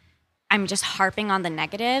 I'm just harping on the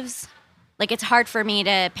negatives. Like, it's hard for me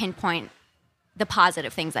to pinpoint the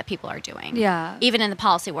positive things that people are doing. Yeah. Even in the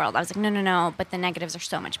policy world, I was like, no, but the negatives are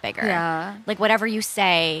so much bigger. Yeah. Like, whatever you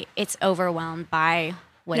say, it's overwhelmed by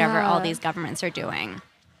whatever all these governments are doing.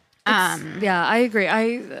 Yeah, I agree.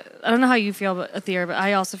 I don't know how you feel, Athir, but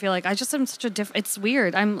I also feel like I just am such a different... It's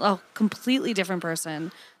weird. I'm a completely different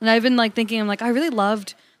person. And I've been like thinking, I'm like, I really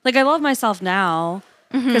loved... Like, I love myself now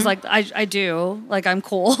because like I do. Like, I'm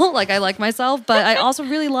cool. Like, I like myself. But I also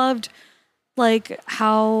really loved like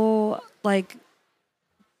how like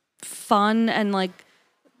fun and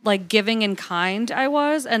like giving and kind I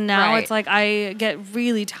was, and now it's like I get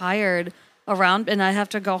really tired around, and I have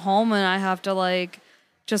to go home, and I have to like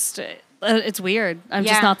just it's weird. I'm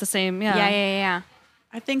just not the same. Yeah.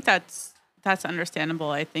 I think that's understandable.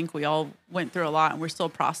 I think we all went through a lot, and we're still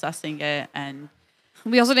processing it, and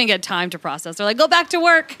we also didn't get time to process. They're like, go back to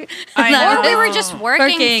work. Or we were just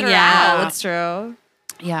working throughout. Yeah, that's true.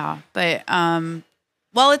 Yeah, but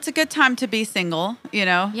well, it's a good time to be single, you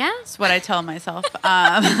know? Yeah. That's what I tell myself.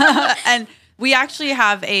 And we actually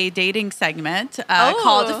have a dating segment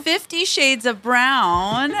called 50 Shades of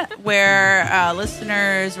Brown, where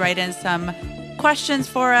listeners write in some questions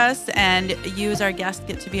for us, and you as our guest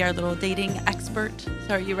get to be our little dating expert.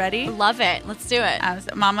 So are you ready? Love it. Let's do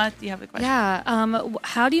it. Mama, do you have a question? Yeah.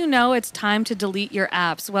 How do you know it's time to delete your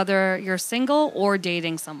apps, whether you're single or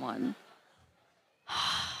dating someone?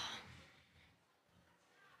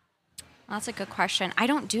 That's a good question. I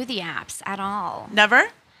don't do the apps at all. Never?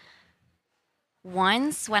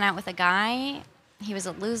 Once went out with a guy. He was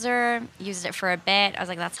a loser, used it for a bit. I was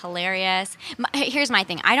like, that's hilarious. Here's my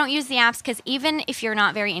thing. I don't use the apps because even if you're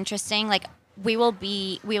not very interesting, like we will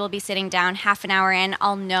be sitting down half an hour in,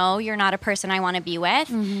 I'll know you're not a person I want to be with.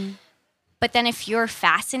 Mm-hmm. But then if you're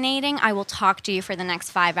fascinating, I will talk to you for the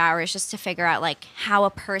next 5 hours just to figure out like how a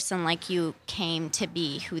person like you came to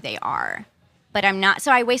be who they are. But I'm not,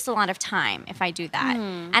 so I waste a lot of time if I do that.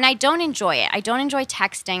 And I don't enjoy it. I don't enjoy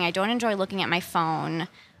texting. I don't enjoy looking at my phone.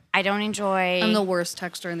 I don't enjoy... I'm the worst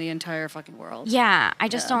texter in the entire fucking world. Yeah, I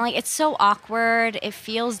just don't like... It's so awkward. It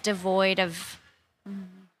feels devoid of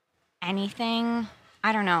anything.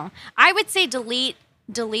 I don't know. I would say delete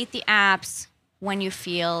the apps when you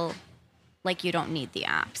feel like you don't need the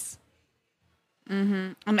apps.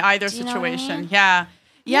 Mm-hmm. In either situation. I mean?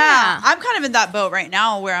 Yeah. I'm kind of in that boat right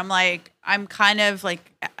now where I'm kind of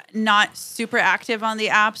like not super active on the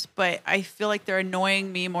apps, but I feel like they're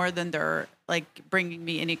annoying me more than they're like bringing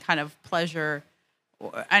me any kind of pleasure.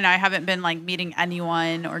 And I haven't been like meeting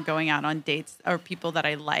anyone or going out on dates or people that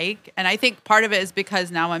I like. And I think part of it is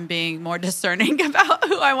because now I'm being more discerning about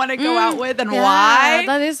who I want to go out with and why.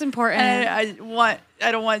 That is important. And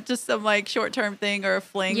I don't want just some like short-term thing or a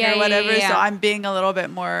fling or whatever. So I'm being a little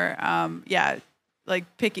bit more, like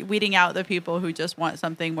weeding out the people who just want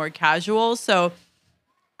something more casual. So,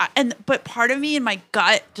 but part of me in my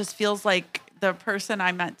gut just feels like the person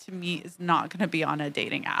I meant to meet is not going to be on a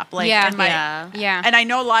dating app. Like, And I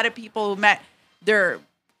know a lot of people who met their,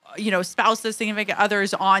 spouses, significant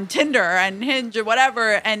others on Tinder and Hinge or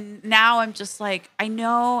whatever. And now I'm just like, I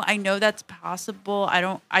know that's possible.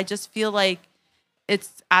 I just feel like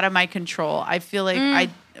it's out of my control. I feel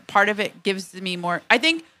like part of it gives me more, I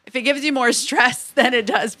think if it gives you more stress than it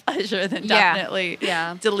does pleasure, then definitely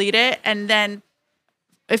delete it. And then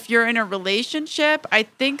if you're in a relationship, I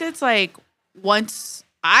think it's like, once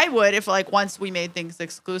we made things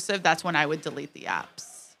exclusive, that's when I would delete the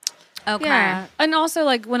apps. Okay. Yeah. And also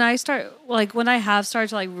like when I have started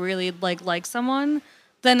to like really like someone,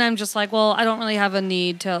 then I'm just like, well, I don't really have a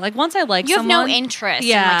need to like once I like someone. You have no interest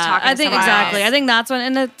in like talking I think to someone exactly. else. I think that's when,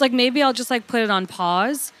 and it's like maybe I'll just like put it on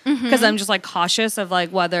pause because I'm just like cautious of like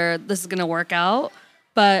whether this is gonna work out.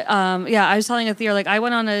 But I was telling Athir, like I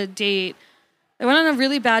went on a date I went on a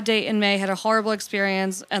really bad date in May, had a horrible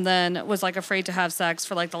experience, and then was like afraid to have sex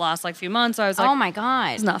for like the last like few months. So I was like, oh my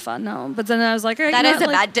God. It's not fun, no. But then I was like, all right, that is a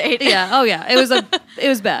bad date. Yeah. Oh yeah. It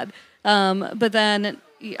was bad. But then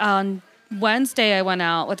on Wednesday I went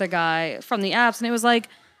out with a guy from the apps, and it was like,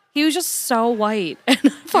 he was just so white. And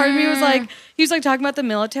part of me was like, he was like talking about the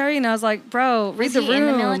military, and I was like, bro, read the room. In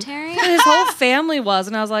the military? And his whole family was,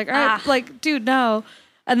 and I was like, all right, like, dude, no.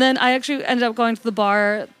 And then I actually ended up going to the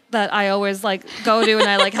bar that I always like go to, and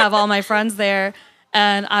I like have all my friends there.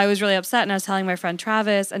 And I was really upset, and I was telling my friend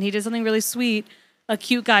Travis, and he did something really sweet. A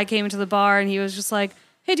cute guy came into the bar, and he was just like,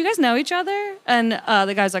 hey, do you guys know each other? And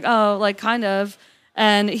the guy's like, oh, like kind of.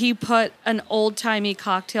 And he put an old-timey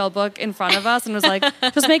cocktail book in front of us and was like,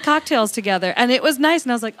 just make cocktails together. And it was nice.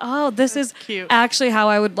 And I was like, oh, this is cute. Actually how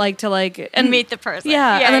I would like to like... And meet the person.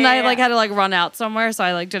 Yeah. And then I like had to like run out somewhere. So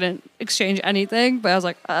I like didn't exchange anything. But I was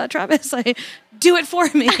like, Travis, do it for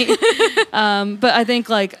me. But I think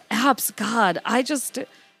like apps, God,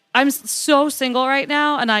 I'm so single right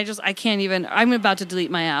now. And I can't even... I'm about to delete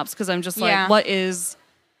my apps because I'm just like,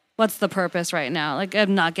 what's the purpose right now? Like,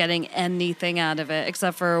 I'm not getting anything out of it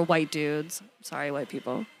except for white dudes. Sorry, white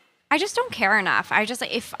people. I just don't care enough. I just,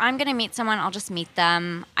 if I'm going to meet someone, I'll just meet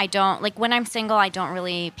them. I don't, like, when I'm single, I don't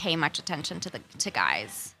really pay much attention to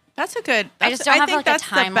guys. That's a good... I just don't have, like, a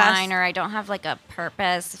timeline, or I don't have, like, a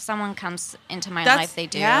purpose. If someone comes into my life, they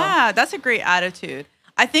do. Yeah, that's a great attitude.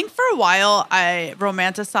 I think for a while I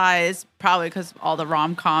romanticized, probably because all the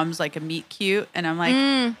rom-coms like a meet cute, and I'm like,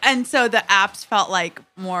 and so the apps felt like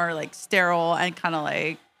more like sterile and kind of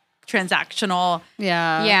like transactional.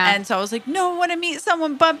 Yeah. And so I was like, no, I want to meet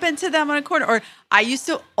someone, bump into them on a corner. Or I used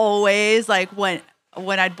to always like when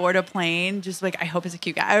I'd board a plane, just like, I hope it's a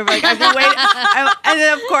cute guy. Like, I've been waiting. And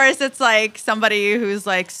then of course it's like somebody who's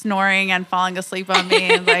like snoring and falling asleep on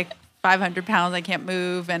me and like 500 pounds, I can't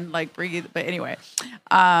move and like breathe. But anyway.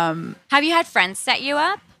 Have you had friends set you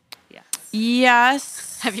up?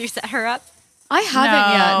 Yes. Have you set her up? I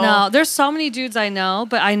haven't yet. No, there's so many dudes I know,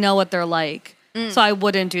 but I know what they're like. So I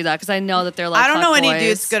wouldn't do that because I know that they're like, I don't know any boys.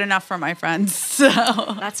 dudes good enough for my friends. So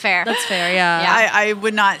That's fair. That's fair, yeah. I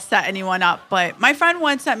would not set anyone up. But my friend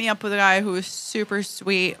once set me up with a guy who was super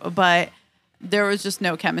sweet, but there was just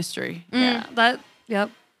no chemistry. Yeah. Yep.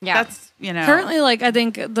 Yeah. That's, you know. Currently, like, I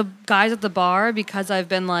think the guys at the bar, because I've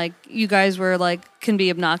been like, you guys were like, can be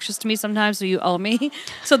obnoxious to me sometimes, so you owe me.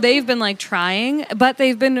 So they've been like trying, but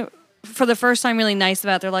they've been, for the first time, really nice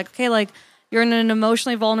about it. They're like, okay, like, you're in an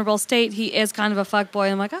emotionally vulnerable state. He is kind of a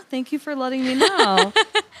fuckboy. I'm like, oh, thank you for letting me know.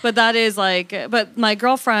 But that is like, but my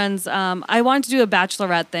girlfriends, I wanted to do a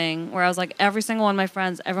bachelorette thing where I was like, every single one of my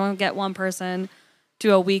friends, everyone get one person,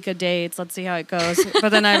 do a week of dates. Let's see how it goes. But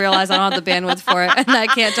then I realized I don't have the bandwidth for it, and I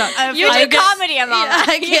can't talk. You do comedy, Amanda. Yeah,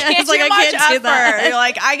 I can't. It's like I can't do that. You're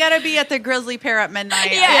like, I gotta be at the Grizzly Pear at midnight.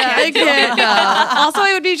 I can't. Also,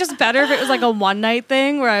 it would be just better if it was like a one night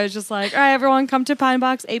thing where I was just like, all right, everyone, come to Pine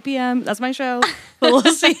Box, 8 p.m. That's my show. But we'll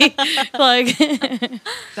see. Like,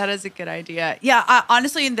 that is a good idea. Yeah,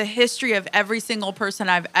 honestly, in the history of every single person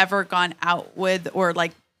I've ever gone out with, or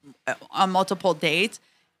like on multiple dates,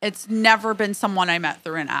 it's never been someone I met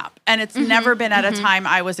through an app. And it's never been at a time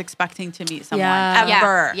I was expecting to meet someone,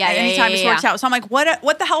 ever. Anytime it's worked out. So I'm like,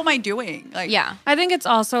 what the hell am I doing? Like, I think it's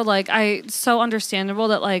also like, so understandable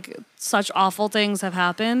that like such awful things have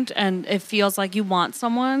happened and it feels like you want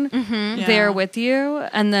someone there with you.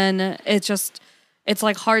 And then it's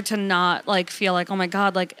like hard to not like feel like, oh my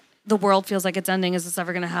God, like the world feels like it's ending. Is this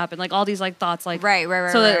ever going to happen? Like all these like thoughts, like right.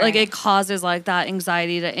 So that like it causes like that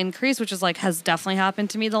anxiety to increase, which is like has definitely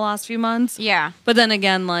happened to me the last few months. Yeah. But then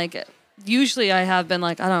again, like usually I have been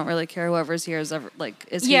like, I don't really care whoever's here is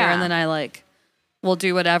here, and then I like will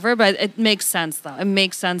do whatever. But it makes sense though. It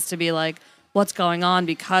makes sense to be like, what's going on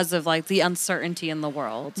because of like the uncertainty in the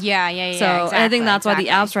world. Yeah. So exactly, I think that's why the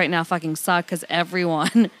apps right now fucking suck because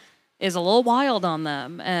everyone is a little wild on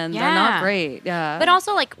them and they're not great. Yeah. But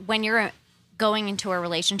also like when you're going into a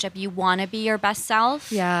relationship, you want to be your best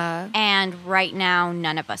self. Yeah. And right now,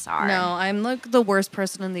 none of us are. No, I'm like the worst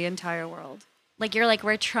person in the entire world. Like you're like,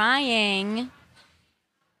 we're trying.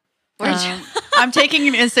 I'm taking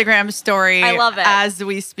an Instagram story I love it. as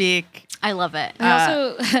we speak. I love it.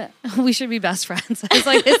 And also, we should be best friends. It's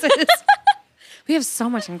like, we have so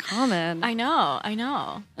much in common. I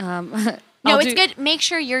know. No, it's good. Make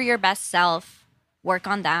sure you're your best self. Work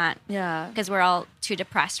on that. Yeah. Because we're all too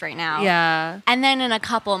depressed right now. Yeah. And then in a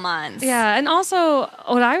couple months. Yeah. And also,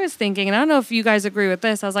 what I was thinking, and I don't know if you guys agree with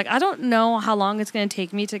this, I was like, I don't know how long it's going to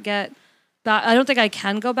take me to get that. I don't think I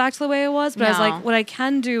can go back to the way it was, but I was like, what I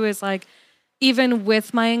can do is like, even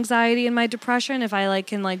with my anxiety and my depression, if I like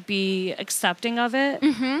can like be accepting of it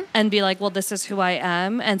and be like, well, this is who I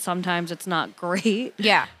am. And sometimes it's not great.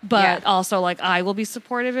 Yeah. But also like, I will be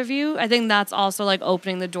supportive of you. I think that's also like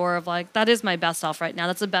opening the door of like, that is my best self right now.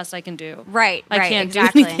 That's the best I can do. Right. I can't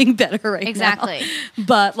exactly. do anything better right now. Exactly.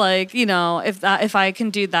 But like, you know, if I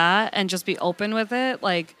can do that and just be open with it,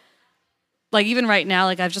 like even right now,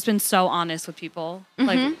 like I've just been so honest with people,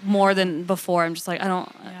 like more than before. I'm just like,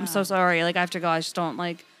 I'm so sorry. Like I have to go. I just don't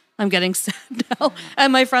like, I'm getting sad now.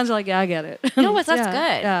 And my friends are like, yeah, I get it. No, but that's Yeah,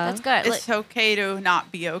 good. yeah. That's good. It's okay to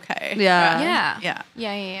not be okay. Yeah.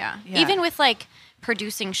 Even with like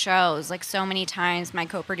producing shows, like so many times my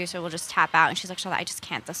co-producer will just tap out and she's like, Shatha, I just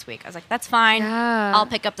can't this week. I was like, that's fine. Yeah. I'll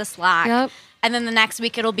pick up the slack. Yep. And then the next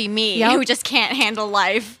week it'll be me Yep. who just can't handle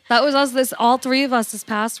life. That was us. All three of us this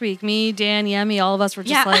past week. Me, Dan, Yemi, all of us were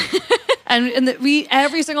just like, and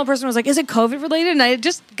every single person was like, "Is it COVID related?" And I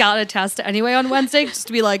just got a test anyway on Wednesday, just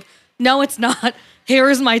to be like, "No, it's not.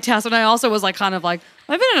 Here is my test." And I also was like, kind of like,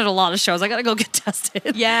 I've been at a lot of shows. I gotta go get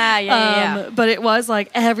tested. Yeah. But it was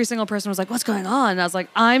like every single person was like, "What's going on?" And I was like,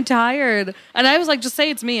 "I'm tired." And I was like, "Just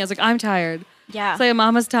say it's me." I was like, "I'm tired." Yeah. Say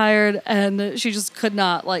Mama's tired, and she just could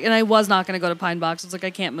not like. And I was not going to go to Pine Box. I was like, I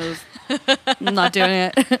can't move. I'm not doing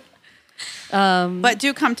it. But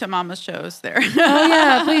do come to Mama's shows there. Oh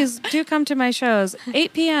yeah, please do come to my shows.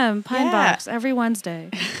 8 p.m. Pine Box every Wednesday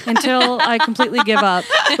until I completely give up,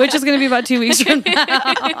 which is going to be about 2 weeks from now.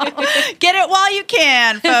 Get it while you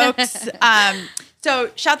can, folks. So,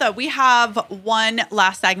 Shatha, we have one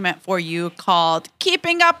last segment for you called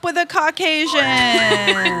Keeping Up with a Caucasian.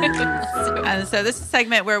 And so this is a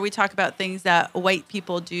segment where we talk about things that white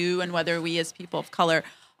people do and whether we as people of color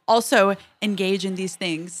also engage in these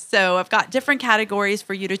things. So I've got different categories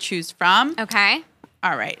for you to choose from. Okay.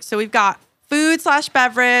 All right. So we've got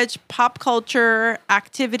food/beverage, pop culture,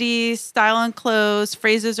 activities, style and clothes,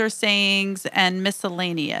 phrases or sayings, and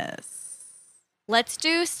miscellaneous. Let's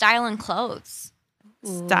do style and clothes.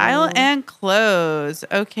 Style and clothes.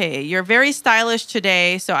 Okay. You're very stylish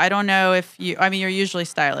today. So I don't know if you're usually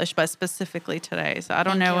stylish, but specifically today. So I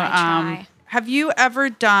don't know. Have you ever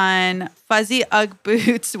done fuzzy Ugg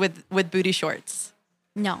boots with booty shorts?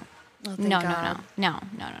 No. Oh, No.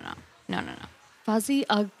 Fuzzy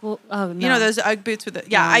Ugg boots. Oh, no. You know those Ugg boots with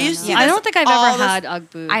the, I used to see I don't think I've ever had Ugg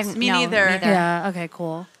boots. Me neither. Yeah, okay,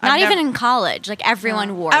 cool. Not even in college. Like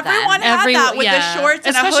everyone wore them. Everyone had that with the shorts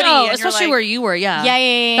and a hoodie. And especially where you were, Yeah.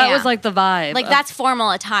 That was like the vibe. Like that's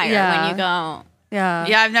formal attire when you go. Yeah.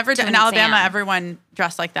 Yeah, I've never done in an Alabama. exam. Everyone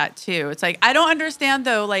dressed like that too. It's like I don't understand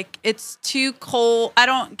though. Like it's too cold. I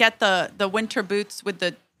don't get the winter boots with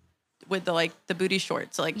the like the booty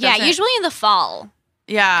shorts. Like Usually in the fall.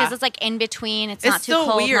 Yeah, because it's like in between. It's not too still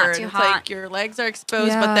cold, weird. not too It's hot. like your legs are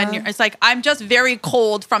exposed, but then it's like I'm just very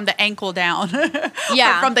cold from the ankle down.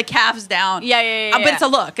 Yeah, or from the calves down. Yeah. But it's a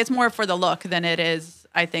look. It's more for the look than it is.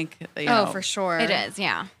 I think. You know, for sure. It is.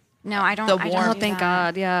 Yeah. No, I don't. The I warm- don't Oh, thank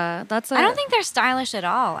God. Yeah, that's. I don't think they're stylish at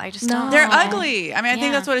all. I just don't. They're ugly. I mean, I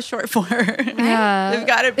think that's what it's short for. Yeah. They've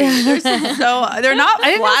got to be. They're not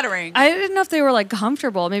flattering. I didn't know if they were like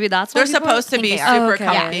comfortable. Maybe that's why they're supposed to be super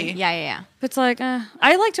comfy. Yeah. It's like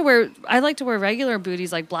I like to wear regular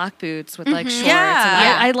booties like black boots with like shorts.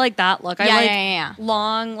 Yeah. And I like that look. I like yeah.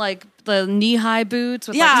 long like the knee-high boots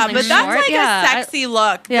with but like that's short. like a sexy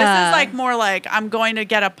look. Yeah. This is like more like I'm going to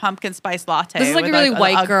get a pumpkin spice latte. This is like with a really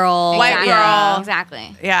white girl. White girl.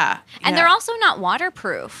 Exactly. Yeah. And they're also not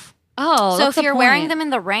waterproof. Oh, so that's if you're the wearing point. them in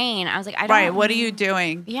the rain, I was like, I don't. Right. What are you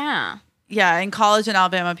doing? Yeah. Yeah, in college in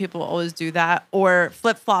Alabama, people always do that. Or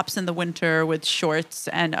flip-flops in the winter with shorts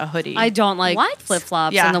and a hoodie. I don't like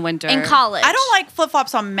flip-flops in the winter. In college. I don't like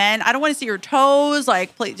flip-flops on men. I don't want to see your toes.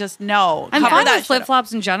 Like, please, just no. I'm Cover fine that with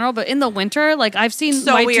flip-flops in general, but in the winter, like I've seen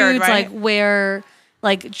So white weird, dudes right? like wear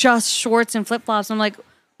like just shorts and flip-flops. I'm like,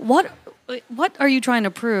 what are you trying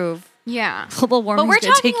to prove? Yeah. Global warming. But we're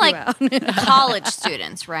talking take like you out. college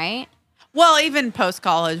students, right? Well, even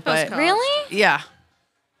post-college, but Really? yeah.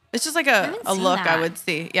 It's just like a seen look I that. would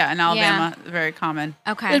see. Yeah, in Alabama, very common.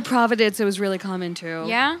 Okay. In Providence, it was really common too.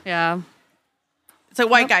 Yeah? Yeah. It's a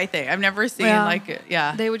white guy thing. I've never seen Yeah. like,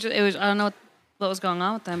 yeah. They would just, it was, I don't know what was going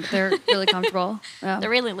on with them, but they're really comfortable. Yeah. They're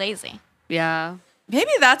really lazy. Yeah.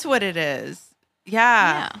 Maybe that's what it is.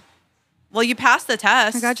 Yeah. Well, you passed the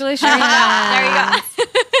test. Congratulations. There you go.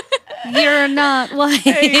 You're not white.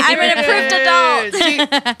 I'm an approved adult.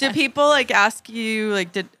 do people like ask you like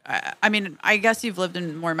I mean, I guess you've lived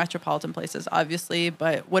in more metropolitan places obviously,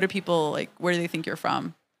 but what do people like, where do they think you're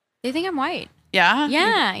from? They think I'm white. Yeah?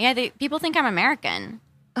 Yeah. People think I'm American.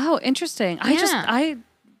 Oh, interesting. Yeah.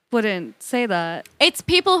 wouldn't say that. It's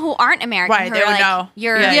people who aren't American. Right, who they are would like, know.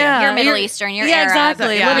 You're Yeah. Middle Eastern. You're Arab.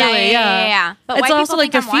 Exactly. Yeah. Literally, Yeah. But it's white also people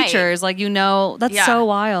like think the I'm white. features. Like, that's so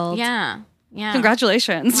wild. Yeah. Yeah.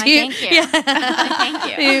 Congratulations. Why, thank you. Yeah. Thank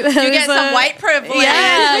you. You get some white privilege.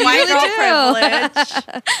 Yeah, white you girl really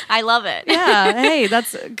privilege. I love it. Yeah. Hey,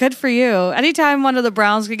 that's good for you. Anytime one of the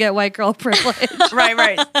Browns could get white girl privilege.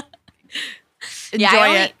 Right. Enjoy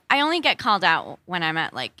it. I only get called out when I'm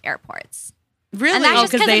at like airports. Really? And that's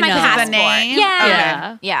just 'cause because of my know. passport. The name?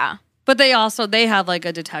 Yeah. Okay. Yeah. But they have like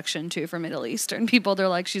a detection too for Middle Eastern people. They're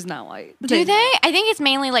like, she's not white. Do they? I think it's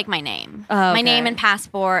mainly like my name. Oh, My okay. name and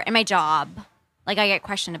passport and my job. Like I get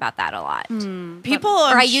questioned about that a lot. People,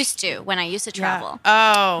 Or I used to when I used to travel.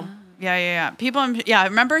 Oh, yeah. People,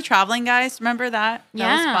 remember traveling, guys? Remember that?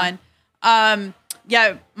 That was fun.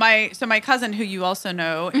 My cousin, who you also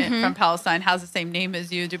know from Palestine, has the same name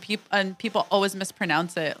as you. People always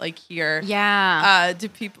mispronounce it, like here. Yeah. Do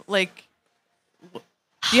people like?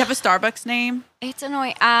 Do you have a Starbucks name? It's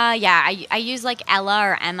annoying. I use like Ella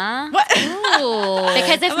or Emma. What?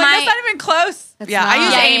 Because if that's not even close. I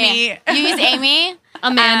use Amy. Yeah. You use Amy?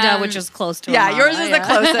 Amanda, which is close to Yeah, Amanda, yours is the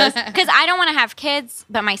closest. Because I don't want to have kids,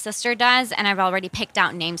 but my sister does, and I've already picked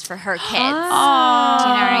out names for her kids. Oh, Do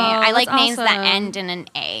you know what I mean? I like that's names that awesome. end in an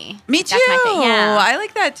A. Me That's too. my thing. Yeah. I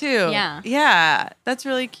like that too. Yeah. That's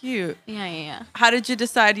really cute. Yeah. How did you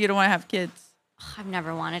decide you don't want to have kids? I've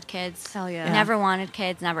never wanted kids. Hell yeah. Never wanted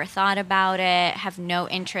kids, never thought about it, have no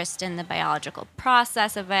interest in the biological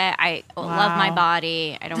process of it. I love my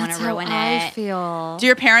body. I don't want to ruin I it. feel. Do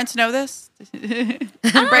your parents know this?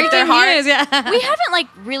 Break their heart? We haven't like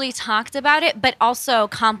really talked about it, but also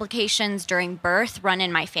complications during birth run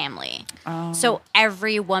in my family. Oh. So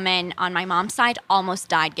every woman on my mom's side almost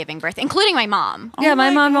died giving birth, including my mom. Yeah, my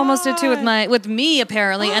mom God. almost did too with me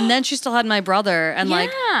apparently, and then she still had my brother, and like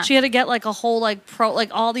Yeah. she had to get like a whole like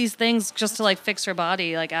all these things just to like fix her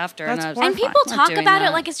body like after. That's I was And like, people I'm not talk doing about it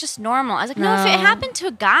that. like it's just normal. I was like, no, if it No. happened to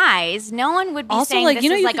guys, no one would be Also, saying like this you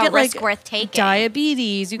know, is you like could a get risk like worth taking.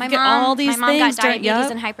 diabetes. You My could get mom, all these my mom things. got diabetes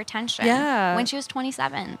and Yep. hypertension. Yeah. When she was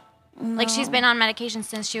 27. Like she's been on medication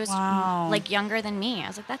since she was like younger than me. I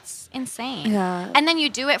was like, that's insane. Yeah. And then you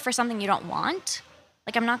do it for something you don't want.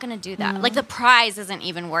 Like I'm not gonna do that. Like the prize isn't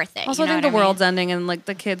even worth it. Also, you know I think what the mean? world's ending, and like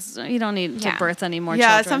the kids, you don't need to Yeah. birth any more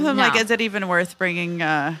Yeah, children. something like, No. is it even worth bringing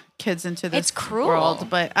kids into this It's cruel. world?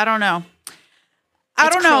 But I don't know. I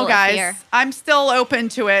It's don't know, cruel guys. fear. I'm still open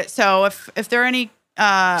to it. So if there are any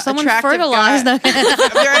Someone attractive fertilized guys, them.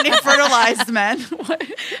 if there are any fertilized men, what?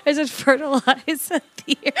 Is it fertilize at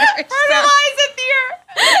the ear? Fertilize at the ear.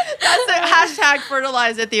 That's a hashtag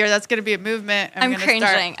fertilize at the ear. That's going to be a movement. I'm gonna cringing.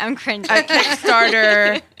 start I'm cringing. a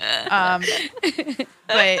Kickstarter.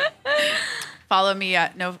 But follow me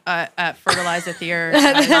at fertilize at the ear.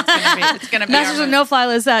 It's gonna be Masters our of No Fly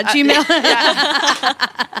List at Gmail.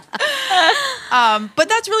 But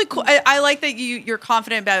that's really cool. I like that you're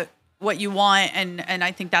confident about what you want, and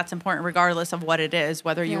I think that's important regardless of what it is,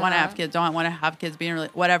 whether you want to have kids, don't want to have kids, being really,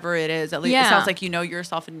 whatever it is. At least it sounds like you know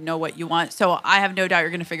yourself and know what you want. So I have no doubt you're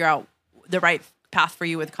going to figure out the right path for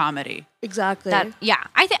you with comedy. Exactly.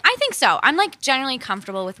 I think so. I'm like generally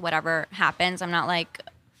comfortable with whatever happens. I'm not like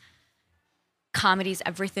comedy's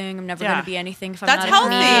everything. I'm never going to be anything if I'm That's not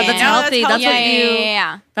healthy. a comedian. Yeah, that's healthy. That's what you.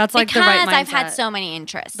 Yeah. That's like because the right mindset. I've had so many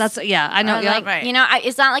interests. I know. Like, right. you know,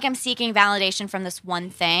 it's not like I'm seeking validation from this one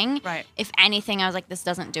thing. Right. If anything, I was like, this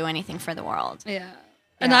doesn't do anything for the world. Yeah.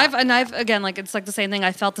 And I've again, like it's like the same thing.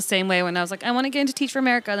 I felt the same way when I was like, I want to get into Teach for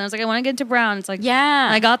America, and I was like, I want to get into Brown. It's like,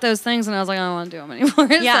 I got those things, and I was like, I don't want to do them anymore.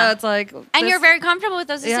 Yeah. So it's like, And you're very comfortable with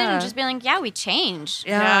those decisions, Yeah. just being like, yeah, we changed.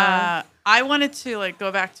 Yeah. I wanted to like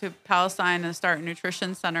go back to Palestine and start a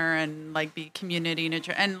nutrition center and like be community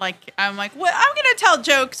and like I'm like, well, I'm gonna tell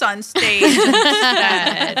jokes on stage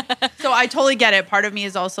instead. So I totally get it. Part of me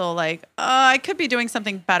is also like, I could be doing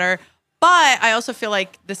something better, but I also feel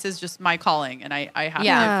like this is just my calling, and I have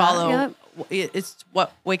to follow. It's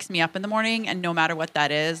what wakes me up in the morning, and no matter what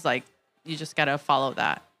that is, like you just gotta follow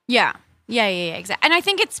that. Yeah. Yeah, exactly. And I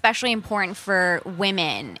think it's especially important for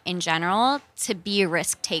women in general to be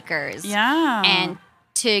risk takers. Yeah. And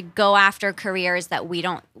to go after careers that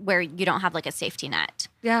where you don't have like a safety net.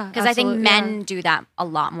 Yeah. Because I think men do that a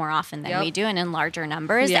lot more often than we do and in larger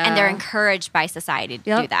numbers. Yeah. And they're encouraged by society to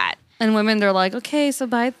do that. And women, they're like, okay, so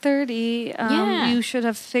by 30, you should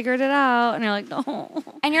have figured it out. And you're like, no.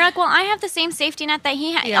 And you're like, well, I have the same safety net that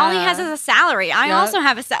he has. Yeah. All he has is a salary. I also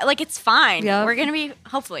have a like, it's fine. Yep. We're going to be,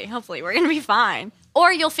 hopefully, we're going to be fine.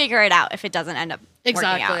 Or you'll figure it out if it doesn't end up working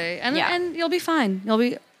out. And you'll be fine. You'll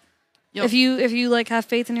be, if you like have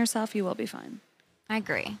faith in yourself, you will be fine. I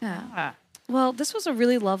agree. Yeah. Well, this was a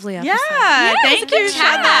really lovely episode. Yeah, thank you,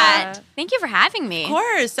 Shatha. Thank you for having me. Of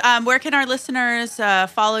course. Where can our listeners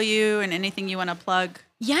follow you and anything you want to plug?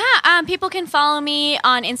 Yeah, people can follow me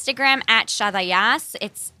on Instagram at Shatha Yas.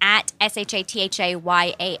 It's at ShathaYas.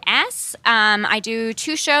 I do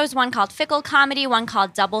 2 shows, one called Fickle Comedy, one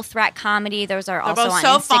called Double Threat Comedy. Those are also on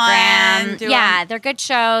so Instagram. Fun. Yeah, they're good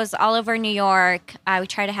shows all over New York. We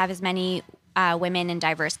try to have as many women and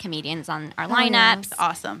diverse comedians on our lineups. That's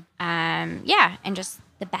awesome. Yeah, and just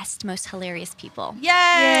the best, most hilarious people.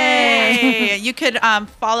 Yay! You could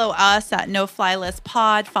follow us at No Fly List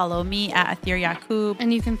Pod. Follow me at Athir Yaqub.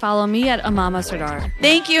 And you can follow me at Amama Sardar.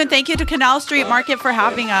 Thank you, and thank you to Canal Street Market for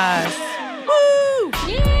having us. Woo!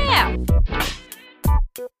 Yeah!